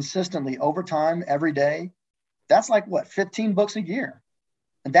that consistently over time, every day, that's like what, 15 books a year.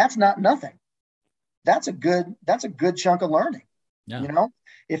 And that's not nothing. That's a good chunk of learning. Yeah. You know,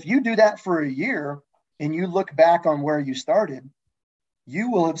 if you do that for a year and you look back on where you started, you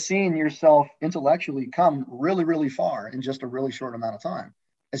will have seen yourself intellectually come really, really far in just a really short amount of time.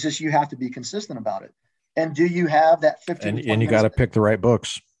 It's just, you have to be consistent about it. And do you have that 15 and you got to pick the right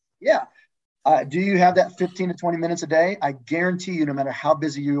books? Yeah. Do you have that 15 to 20 minutes a day? I guarantee you, no matter how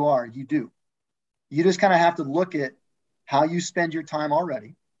busy you are, you do. You just kind of have to look at how you spend your time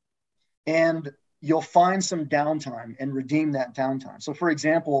already, and you'll find some downtime and redeem that downtime. So for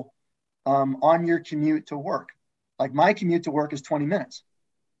example, on your commute to work, like my commute to work is 20 minutes.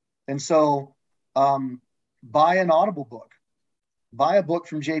 And so buy an Audible book, buy a book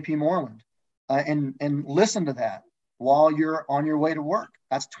from JP Moreland, and listen to that while you're on your way to work.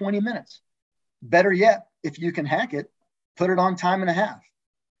 That's 20 minutes. Better yet, if you can hack it, put it on time and a half.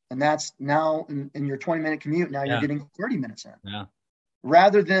 And that's now in your 20-minute commute. Now you're getting 30 minutes in. Yeah.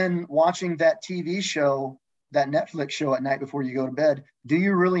 Rather than watching that TV show, that Netflix show at night before you go to bed, do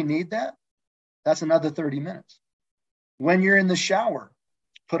you really need that? That's another 30 minutes. When you're in the shower,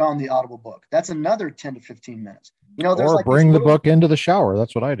 put on the Audible book. That's another 10 to 15 minutes. You know, there's or like bring the book into the shower.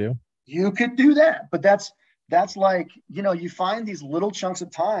 That's what I do. You could do that, but that's like, you know, you find these little chunks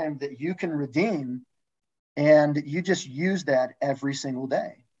of time that you can redeem, and you just use that every single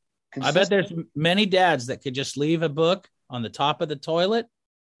day. I bet there's many dads that could just leave a book on the top of the toilet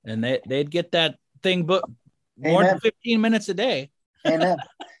and they'd get that thing book more than 15 minutes a day. Amen.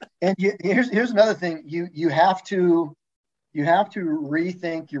 And here's another thing. You have to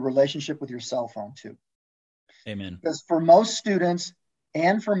rethink your relationship with your cell phone too. Amen. Because for most students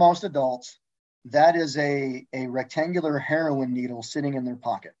and for most adults, that is a rectangular heroin needle sitting in their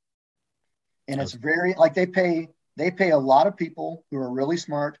pocket. And it's very, like, they pay a lot of people who are really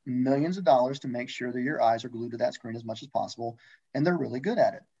smart millions of dollars to make sure that your eyes are glued to that screen as much as possible. And they're really good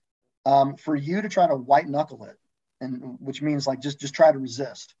at it. For you to try to white knuckle it, and which means like just try to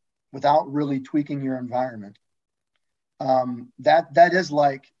resist without really tweaking your environment. That is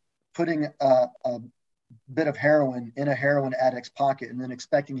like putting a bit of heroin in a heroin addict's pocket and then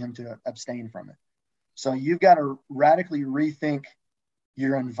expecting him to abstain from it. So you've got to radically rethink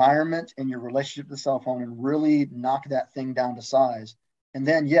your environment and your relationship to the cell phone and really knock that thing down to size. And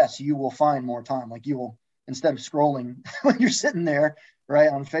then, yes, you will find more time. Like, you will, instead of scrolling when you're sitting there, right,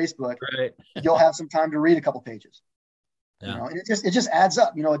 on Facebook, right, you'll have some time to read a couple pages. Yeah. You know, and it just adds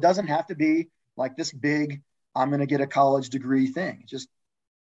up. You know, it doesn't have to be like this big, I'm going to get a college degree thing. Just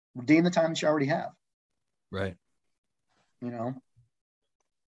redeem the time that you already have. Right. You know?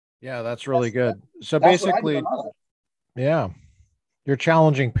 Yeah, that's really good. So basically, yeah, you're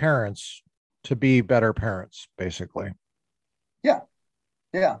challenging parents to be better parents, basically. Yeah.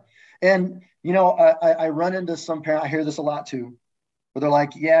 Yeah. And, you know, I run into some parents, I hear this a lot too, where they're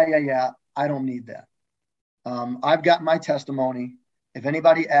like, yeah, I don't need that. I've got my testimony. If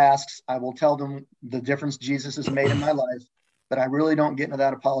anybody asks, I will tell them the difference Jesus has made in my life, but I really don't get into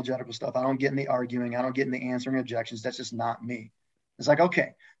that apologetical stuff. I don't get in the arguing. I don't get in the answering objections. That's just not me. It's like,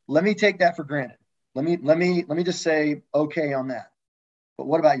 okay, let me take that for granted. Let me just say okay on that. But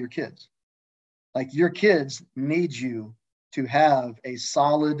what about your kids? Like, your kids need you to have a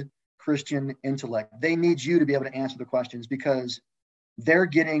solid Christian intellect. They need you to be able to answer the questions, because they're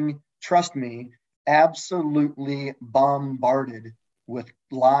getting, trust me, absolutely bombarded with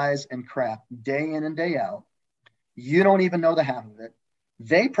lies and crap day in and day out. You don't even know the half of it.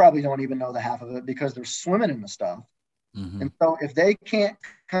 They probably don't even know the half of it because they're swimming in the stuff. Mm-hmm. And so if they can't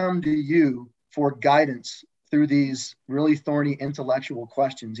come to you for guidance through these really thorny intellectual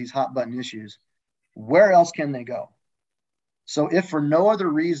questions, these hot button issues, where else can they go? So if for no other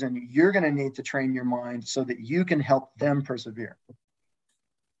reason, you're going to need to train your mind so that you can help them persevere.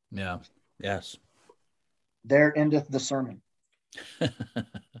 Yeah. Yes. There endeth the sermon.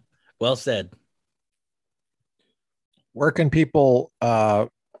 Well said. Where can people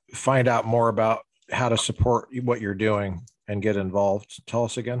find out more about how to support what you're doing and get involved? Tell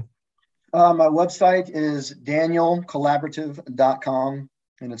us again. My website is danielcollaborative.com,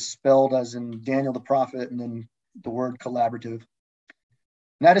 and it's spelled as in Daniel the prophet and then the word collaborative.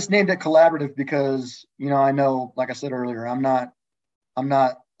 And I just named it collaborative because, I know, like I said earlier, I'm not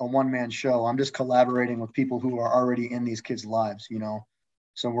a one-man show. I'm just collaborating with people who are already in these kids' lives,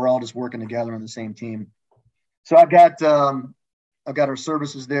 So we're all just working together on the same team. So I've got our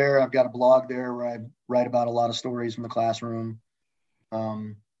services there. I've got a blog there where I write about a lot of stories from the classroom,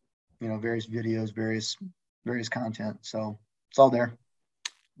 various videos, various content. So it's all there.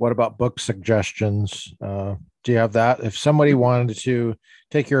 What about book suggestions? Do you have that? If somebody wanted to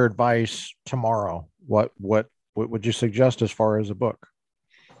take your advice tomorrow, what would you suggest as far as a book?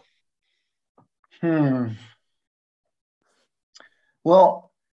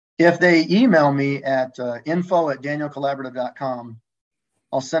 Well, if they email me at info@danielcollaborative.com,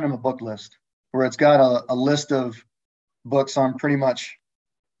 I'll send them a book list where it's got a list of books on pretty much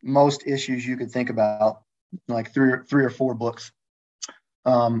most issues you could think about, like three or four books.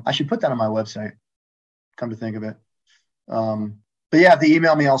 I should put that on my website, come to think of it. But yeah, if they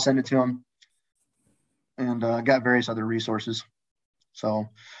email me, I'll send it to them. And I got various other resources. So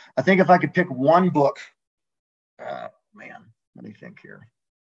I think if I could pick one book, man, let me think here.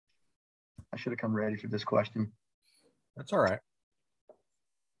 I should have come ready for this question. That's all right.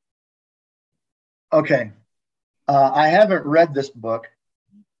 Okay. I haven't read this book,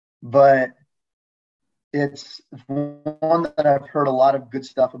 but it's one that I've heard a lot of good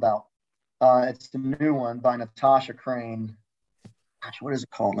stuff about. It's the new one by Natasha Crane. Gosh, what is it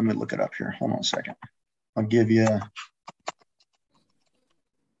called? Let me look it up here. Hold on a second. I'll give you.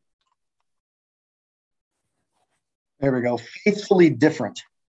 There we go. Faithfully Different.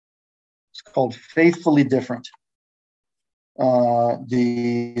 It's called Faithfully Different.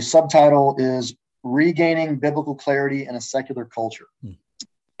 The subtitle is Regaining Biblical Clarity in a Secular Culture.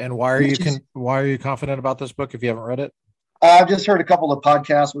 And why are you confident about this book if you haven't read it? I've just heard a couple of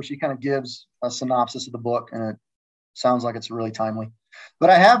podcasts where she kind of gives a synopsis of the book, and it sounds like it's really timely. But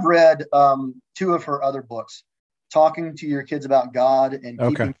I have read two of her other books, Talking to Your Kids About God and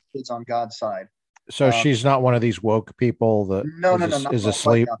Keeping Kids on God's Side. So she's not one of these woke people that is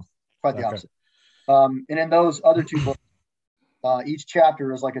asleep? Quite the opposite. And in those other two books, each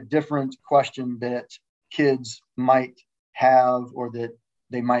chapter is like a different question that kids might have or that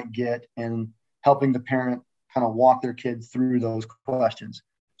they might get, and helping the parent kind of walk their kids through those questions.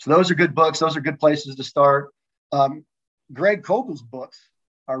 So those are good books. Those are good places to start. Greg Koukl's books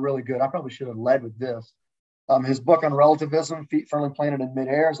are really good. I probably should have led with this. His book on relativism, Feet Firmly Planted in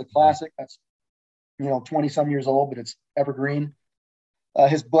Midair, is a classic. That's 20 some years old, but it's evergreen.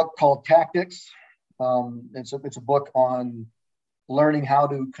 His book called Tactics. It's a book on learning how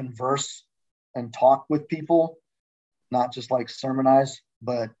to converse and talk with people, not just like sermonize,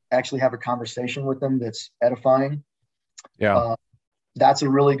 but actually have a conversation with them that's edifying. Yeah. That's a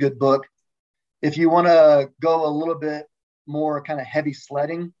really good book. If you want to go a little bit more kind of heavy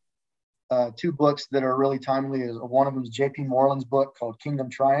sledding, two books that are really timely is one of them is J.P. Moreland's book called Kingdom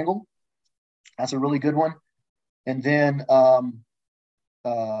Triangle. That's a really good one. And then Carl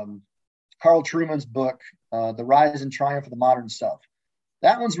Trueman's book, The Rise and Triumph of the Modern Self.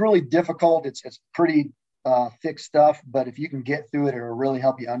 That one's really difficult. It's pretty thick stuff, but if you can get through it, it'll really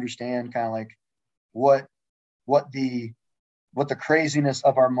help you understand kind of like what the craziness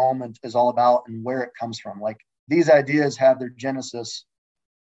of our moment is all about and where it comes from. Like, these ideas have their genesis.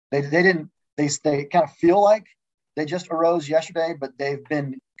 They kind of feel like they just arose yesterday, but they've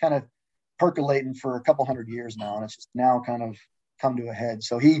been kind of percolating for a couple hundred years now, and it's just now kind of come to a head.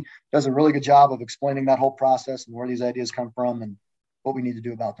 So he does a really good job of explaining that whole process and where these ideas come from and what we need to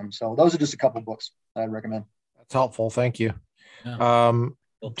do about them. So those are just a couple of books that I'd recommend. That's helpful. Thank you. Yeah.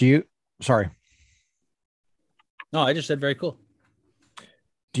 do you, sorry, No, I just said very cool.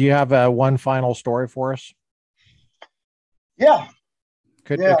 do you have one final story for us? Yeah.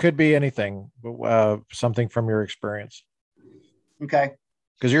 It could be anything, something from your experience. Okay.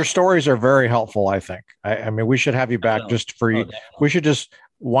 Because your stories are very helpful, I think. I mean, we should have you back just for you. We should just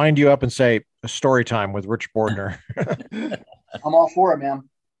wind you up and say story time with Rich Bordner. I'm all for it, man.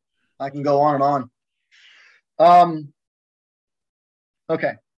 I can go on and on.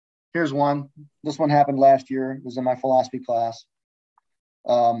 Okay. Here's one. This one happened last year. It was in my philosophy class.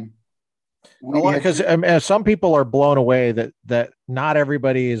 Because some people are blown away that not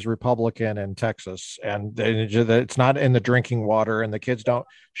everybody is Republican in Texas, and it's not in the drinking water, and the kids don't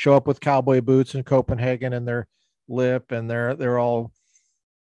show up with cowboy boots in Copenhagen and their lip, and they're all,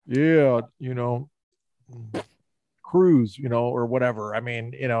 yeah, Cruz, or whatever. I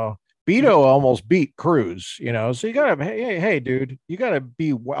mean, Beto almost beat Cruz, so you gotta, hey, dude, you gotta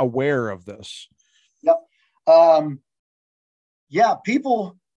be aware of this. Yep. Yeah,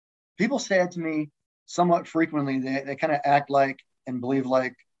 people say it to me somewhat frequently. They kind of act like and believe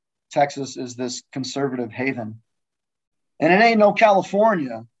like Texas is this conservative haven. And it ain't no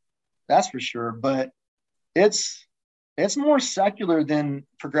California, that's for sure, but it's more secular than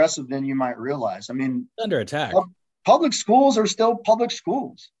progressive than you might realize. I mean, it's under attack. Public schools are still public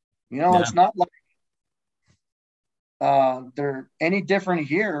schools. It's not like they're any different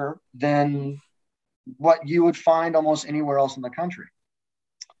here than what you would find almost anywhere else in the country.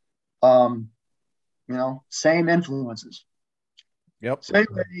 Same influences. Yep. So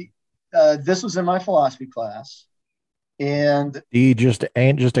anyway, this was in my philosophy class, and he just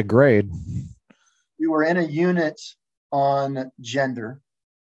ain't just a grade. We were in a unit on gender,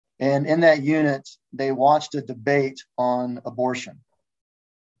 and in that unit, they watched a debate on abortion.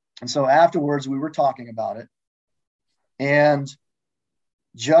 And so afterwards, we were talking about it. And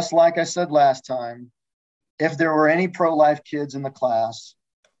just like I said last time, if there were any pro-life kids in the class,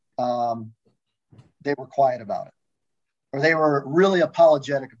 they were quiet about it, or they were really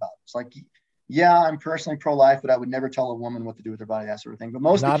apologetic about it. It's like, yeah, I'm personally pro-life, but I would never tell a woman what to do with her body, that sort of thing. But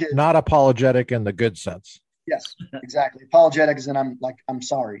most of the kids, not apologetic in the good sense. Yes, exactly. Apologetic is in I'm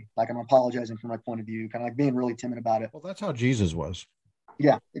sorry, like I'm apologizing for my point of view, kind of like being really timid about it. Well, that's how Jesus was.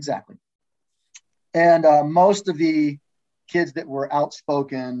 Yeah, exactly. And most of the kids that were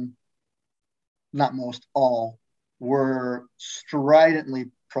outspoken, not most, all, were stridently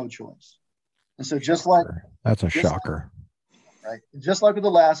pro-choice. And so just like that's a shocker. Right. Just like with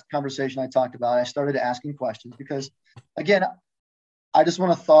the last conversation I talked about, I started asking questions because, again, I just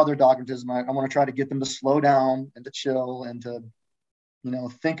want to thaw their dogmatism. I want to try to get them to slow down and to chill and to,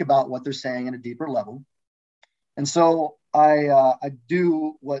 think about what they're saying at a deeper level. And so I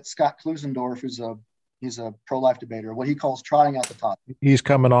do what Scott Klusendorf, he's a pro-life debater, what he calls trotting out the topic. He's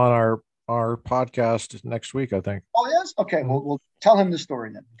coming on our podcast next week, I think. Oh, yes? Okay. Well, we'll tell him the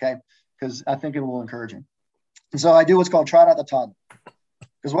story then, okay? Because I think it will encourage him. And so I do what's called trot out the toddler.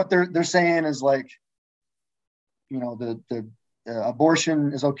 Because what they're saying is like, the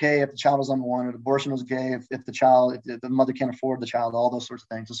abortion is okay if the child is unwanted. Abortion is okay if the mother can't afford the child, all those sorts of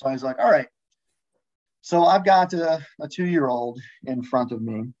things. And so I was like, all right. So I've got a 2-year-old in front of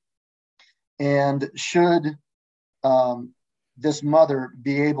me. And should this mother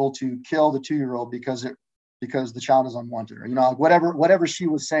be able to kill the 2-year-old because the child is unwanted, or whatever she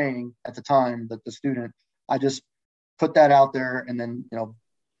was saying at the time, that the student, I just put that out there and then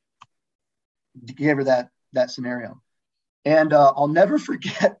gave her that scenario. And I'll never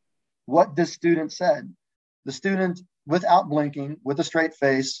forget what this student said. The student, without blinking, with a straight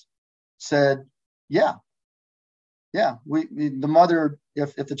face, said, "Yeah, the mother,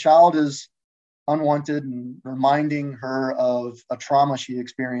 if the child is unwanted and reminding her of a trauma she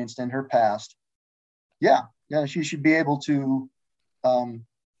experienced in her past, yeah, she should be able to,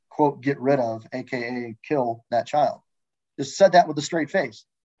 quote, get rid of, aka kill that child." Just said that with a straight face.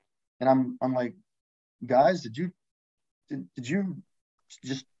 And I'm like, guys, did you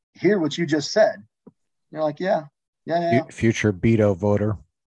just hear what you just said? And they're like, yeah. Future Beto voter.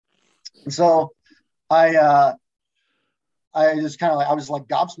 And so I just kind of I was like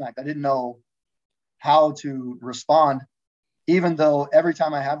gobsmacked. I didn't know how to respond, even though every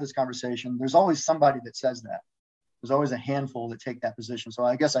time I have this conversation, there's always somebody that says that. There's always a handful that take that position. So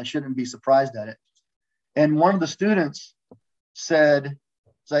I guess I shouldn't be surprised at it. And one of the students said,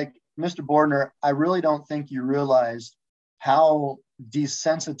 it's like, "Mr. Bordner, I really don't think you realize how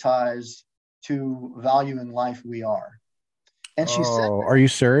desensitized to value in life we are." And she said, "Are you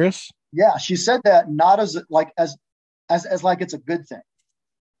serious?" Yeah, she said that not as like as like it's a good thing.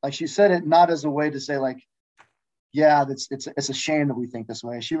 Like she said it not as a way to say like, yeah, it's a shame that we think this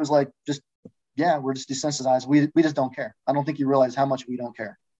way. She was like, just, yeah, we're just desensitized. We just don't care. I don't think you realize how much we don't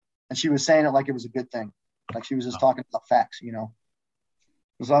care. And she was saying it like it was a good thing. Like she was just talking about facts, you know?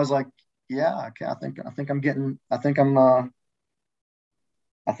 So I was like, yeah, okay, I think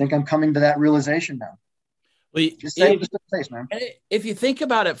I'm coming to that realization now. Well, Just say it just to the face, man. if you think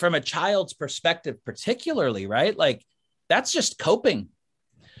about it from a child's perspective, particularly, right? Like that's just coping.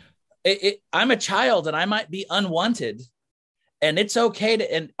 I'm a child and I might be unwanted, and it's okay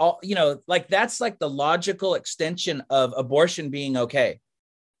to, and all, you know, like that's like the logical extension of abortion being okay,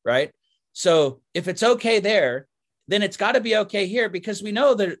 right? So if it's okay there, then it's got to be okay here, because we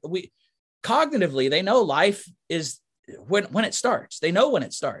know that we cognitively, they know life is when it starts. They know when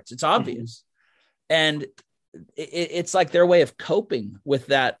it starts. It's obvious. And it's like their way of coping with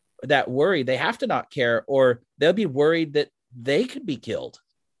that worry. They have to not care, or they'll be worried that they could be killed.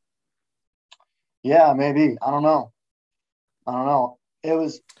 Yeah, maybe. I don't know. It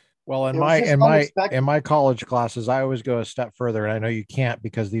was Well, it was just unexpected. in my college classes, I always go a step further, and I know you can't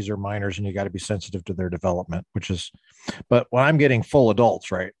because these are minors and you got to be sensitive to their development, which is, but when I'm getting full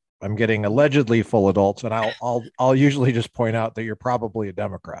adults, right? I'm getting allegedly full adults, and I'll usually just point out that you're probably a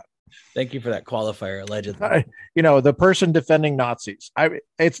Democrat. Thank you for that qualifier, allegedly. You know, the person defending Nazis.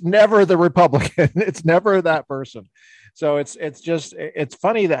 It's never the Republican. It's never that person. So it's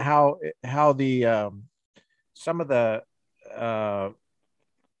funny that how the some of the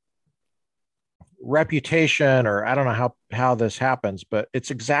reputation, or I don't know how this happens, but it's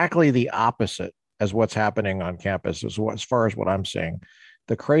exactly the opposite as what's happening on campus as far as what I'm seeing.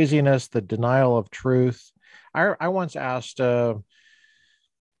 The craziness, the denial of truth. I once asked a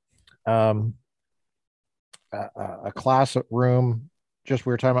classroom, just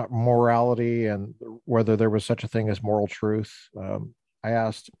we were talking about morality and whether there was such a thing as moral truth. I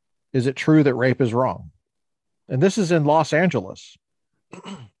asked, is it true that rape is wrong? And this is in Los Angeles,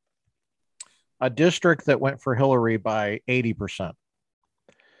 a district that went for Hillary by 80%.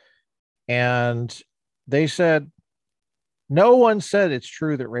 And they said, no one said it's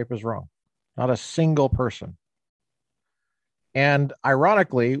true that rape is wrong. Not a single person. And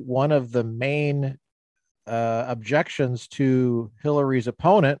ironically, one of the main objections to Hillary's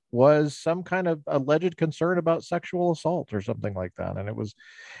opponent was some kind of alleged concern about sexual assault or something like that. And it was,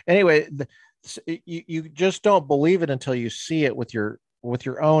 anyway, you just don't believe it until you see it with your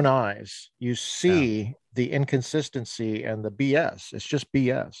own eyes. You see the inconsistency and the BS. It's just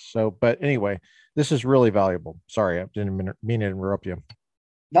BS. So, but anyway, this is really valuable. Sorry, I didn't mean to interrupt you.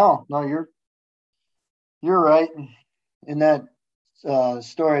 No, you're right. In that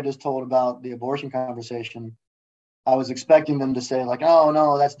story I just told about the abortion conversation, I was expecting them to say like, "Oh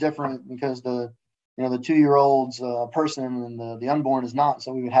no, that's different because the 2-year-old's person and the unborn is not."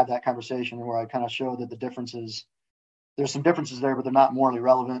 So we would have that conversation where I kind of show that the differences, there's some differences there, but they're not morally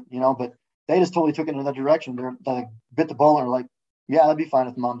relevant, you know. But they just totally took it in that direction. They like bit the bullet and were like, "Yeah, that'd be fine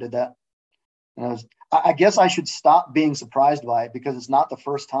if mom did that." And I guess I should stop being surprised by it, because it's not the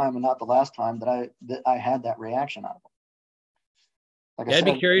first time and not the last time that I had that reaction out of them. Like I'd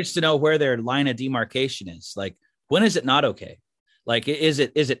be curious to know where their line of demarcation is. Like, when is it not okay? Like, is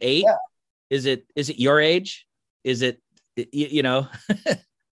it 8? Yeah. Is it your age? Is it, you know?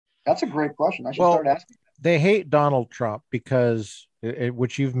 That's a great question. I should start asking. They hate Donald Trump because,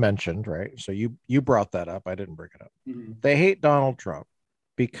 which you've mentioned, right? So you brought that up. I didn't bring it up. Mm-hmm. They hate Donald Trump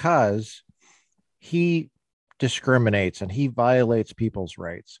because he discriminates and he violates people's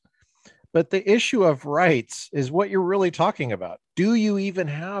rights. But the issue of rights is what you're really talking about. Do you even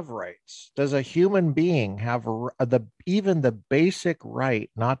have rights? Does a human being have even the basic right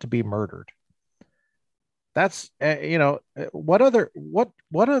not to be murdered? That's what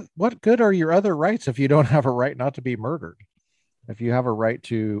good are your other rights if you don't have a right not to be murdered? If you have a right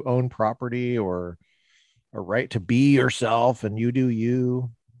to own property or a right to be yourself and you do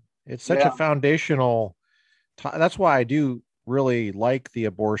you, it's such a foundational. That's why I do really like the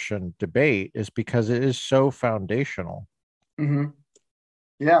abortion debate, is because it is so foundational. Mm-hmm.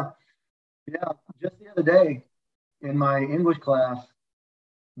 Yeah. Just the other day in my English class,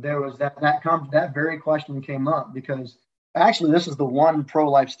 there was that very question came up, because actually this is the one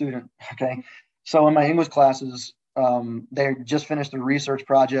pro-life student. Okay. So in my English classes, they just finished a research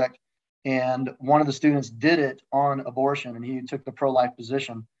project, and one of the students did it on abortion, and he took the pro-life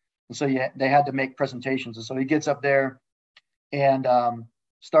position. And so they had to make presentations. And so he gets up there and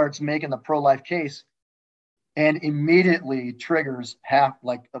starts making the pro-life case, and immediately triggers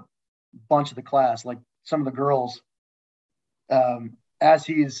like a bunch of the class, like some of the girls, as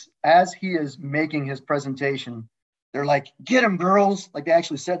he is making his presentation, they're like, "Get him, girls!" Like they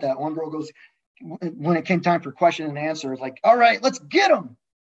actually said that. One girl goes, when it came time for question and answer, it's like, all right, let's get them.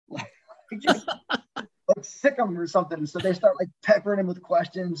 Like sick them or something. So they start like peppering him with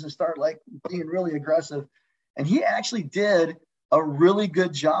questions and start like being really aggressive. And he actually did a really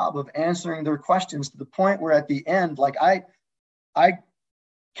good job of answering their questions to the point where at the end, like I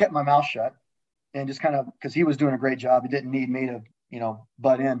kept my mouth shut and just kind of, because he was doing a great job. He didn't need me to,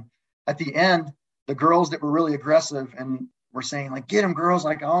 butt in. At the end, the girls that were really aggressive and were saying like, get him girls,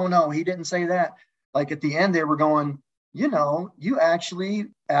 like, oh no, he didn't say that. Like at the end, they were going, you actually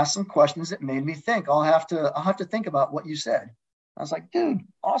asked some questions that made me think. I'll have to think about what you said. I was like, dude,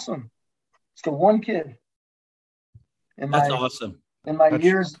 awesome. It's the one kid That's awesome. In my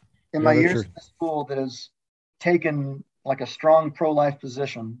years in the school that has taken like a strong pro-life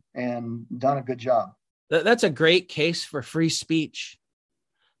position and done a good job. That's a great case for free speech.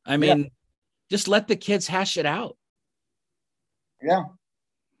 I mean, just let the kids hash it out. Yeah.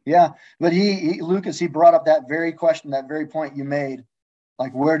 Yeah. But Lucas, he brought up that very question, that very point you made,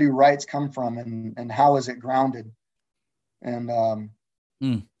 like, where do rights come from and how is it grounded? And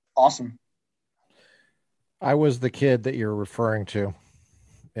awesome. I was the kid that you're referring to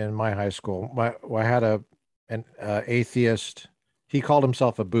in my high school. I had an atheist. He called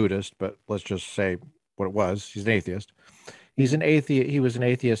himself a Buddhist, but let's just say what it was. He's an atheist. He was an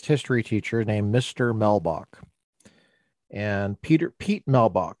atheist history teacher named Mr. Melbach. And Pete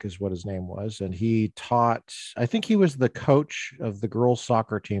Melbach is what his name was. And he taught, I think he was the coach of the girls'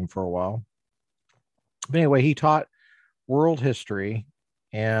 soccer team for a while. But anyway, he taught world history,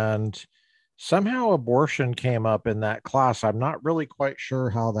 and somehow abortion came up in that class. I'm not really quite sure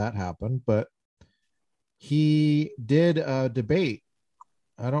how that happened, but he did a debate.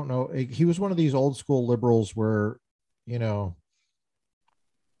 I don't know. He was one of these old school liberals where,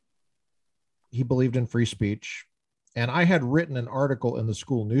 he believed in free speech. And I had written an article in the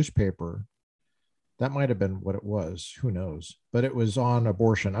school newspaper. That might have been what it was. Who knows? But it was on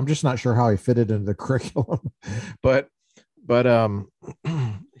abortion. I'm just not sure how he fit it into the curriculum. but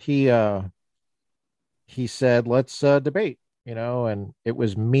he said, let's debate, and it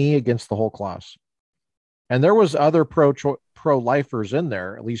was me against the whole class. And there was other pro-lifers in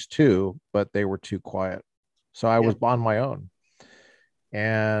there, at least two, but they were too quiet. So I was on my own.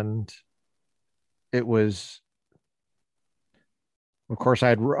 And it was, of course, I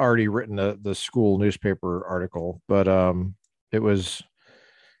had already written the school newspaper article, but it was.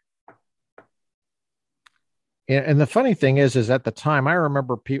 And the funny thing is at the time, I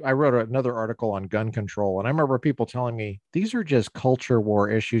remember I wrote another article on gun control, and I remember people telling me, these are just culture war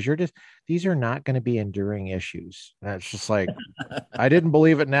issues. These are not going to be enduring issues. And it's just like, I didn't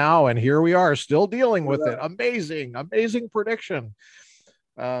believe it now. And here we are still dealing with it. Amazing prediction.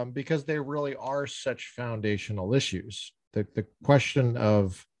 Because they really are such foundational issues. The question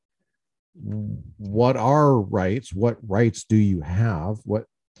of what are rights, what rights do you have, what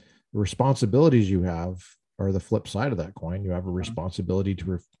responsibilities you have are the flip side of that coin. You have a responsibility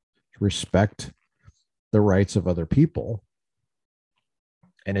to respect the rights of other people.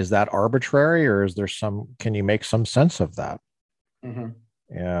 And is that arbitrary, or is there can you make some sense of that?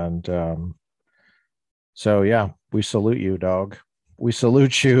 Mm-hmm. And so, yeah, we salute you, dog. We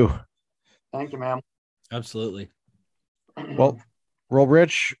salute you. Thank you, ma'am. Absolutely. Well,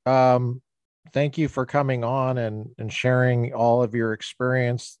 Rich, thank you for coming on and sharing all of your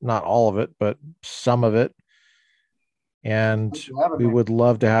experience, not all of it, but some of it. And we would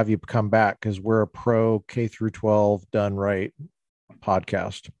love to have you come back because we're a pro K through 12 done right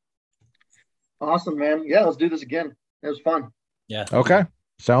podcast. Awesome, man. Yeah, let's do this again. It was fun. Yeah. Okay.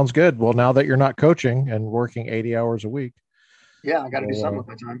 Sounds good. Well, now that you're not coaching and working 80 hours a week. Yeah, I got to do something with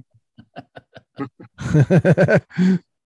my time.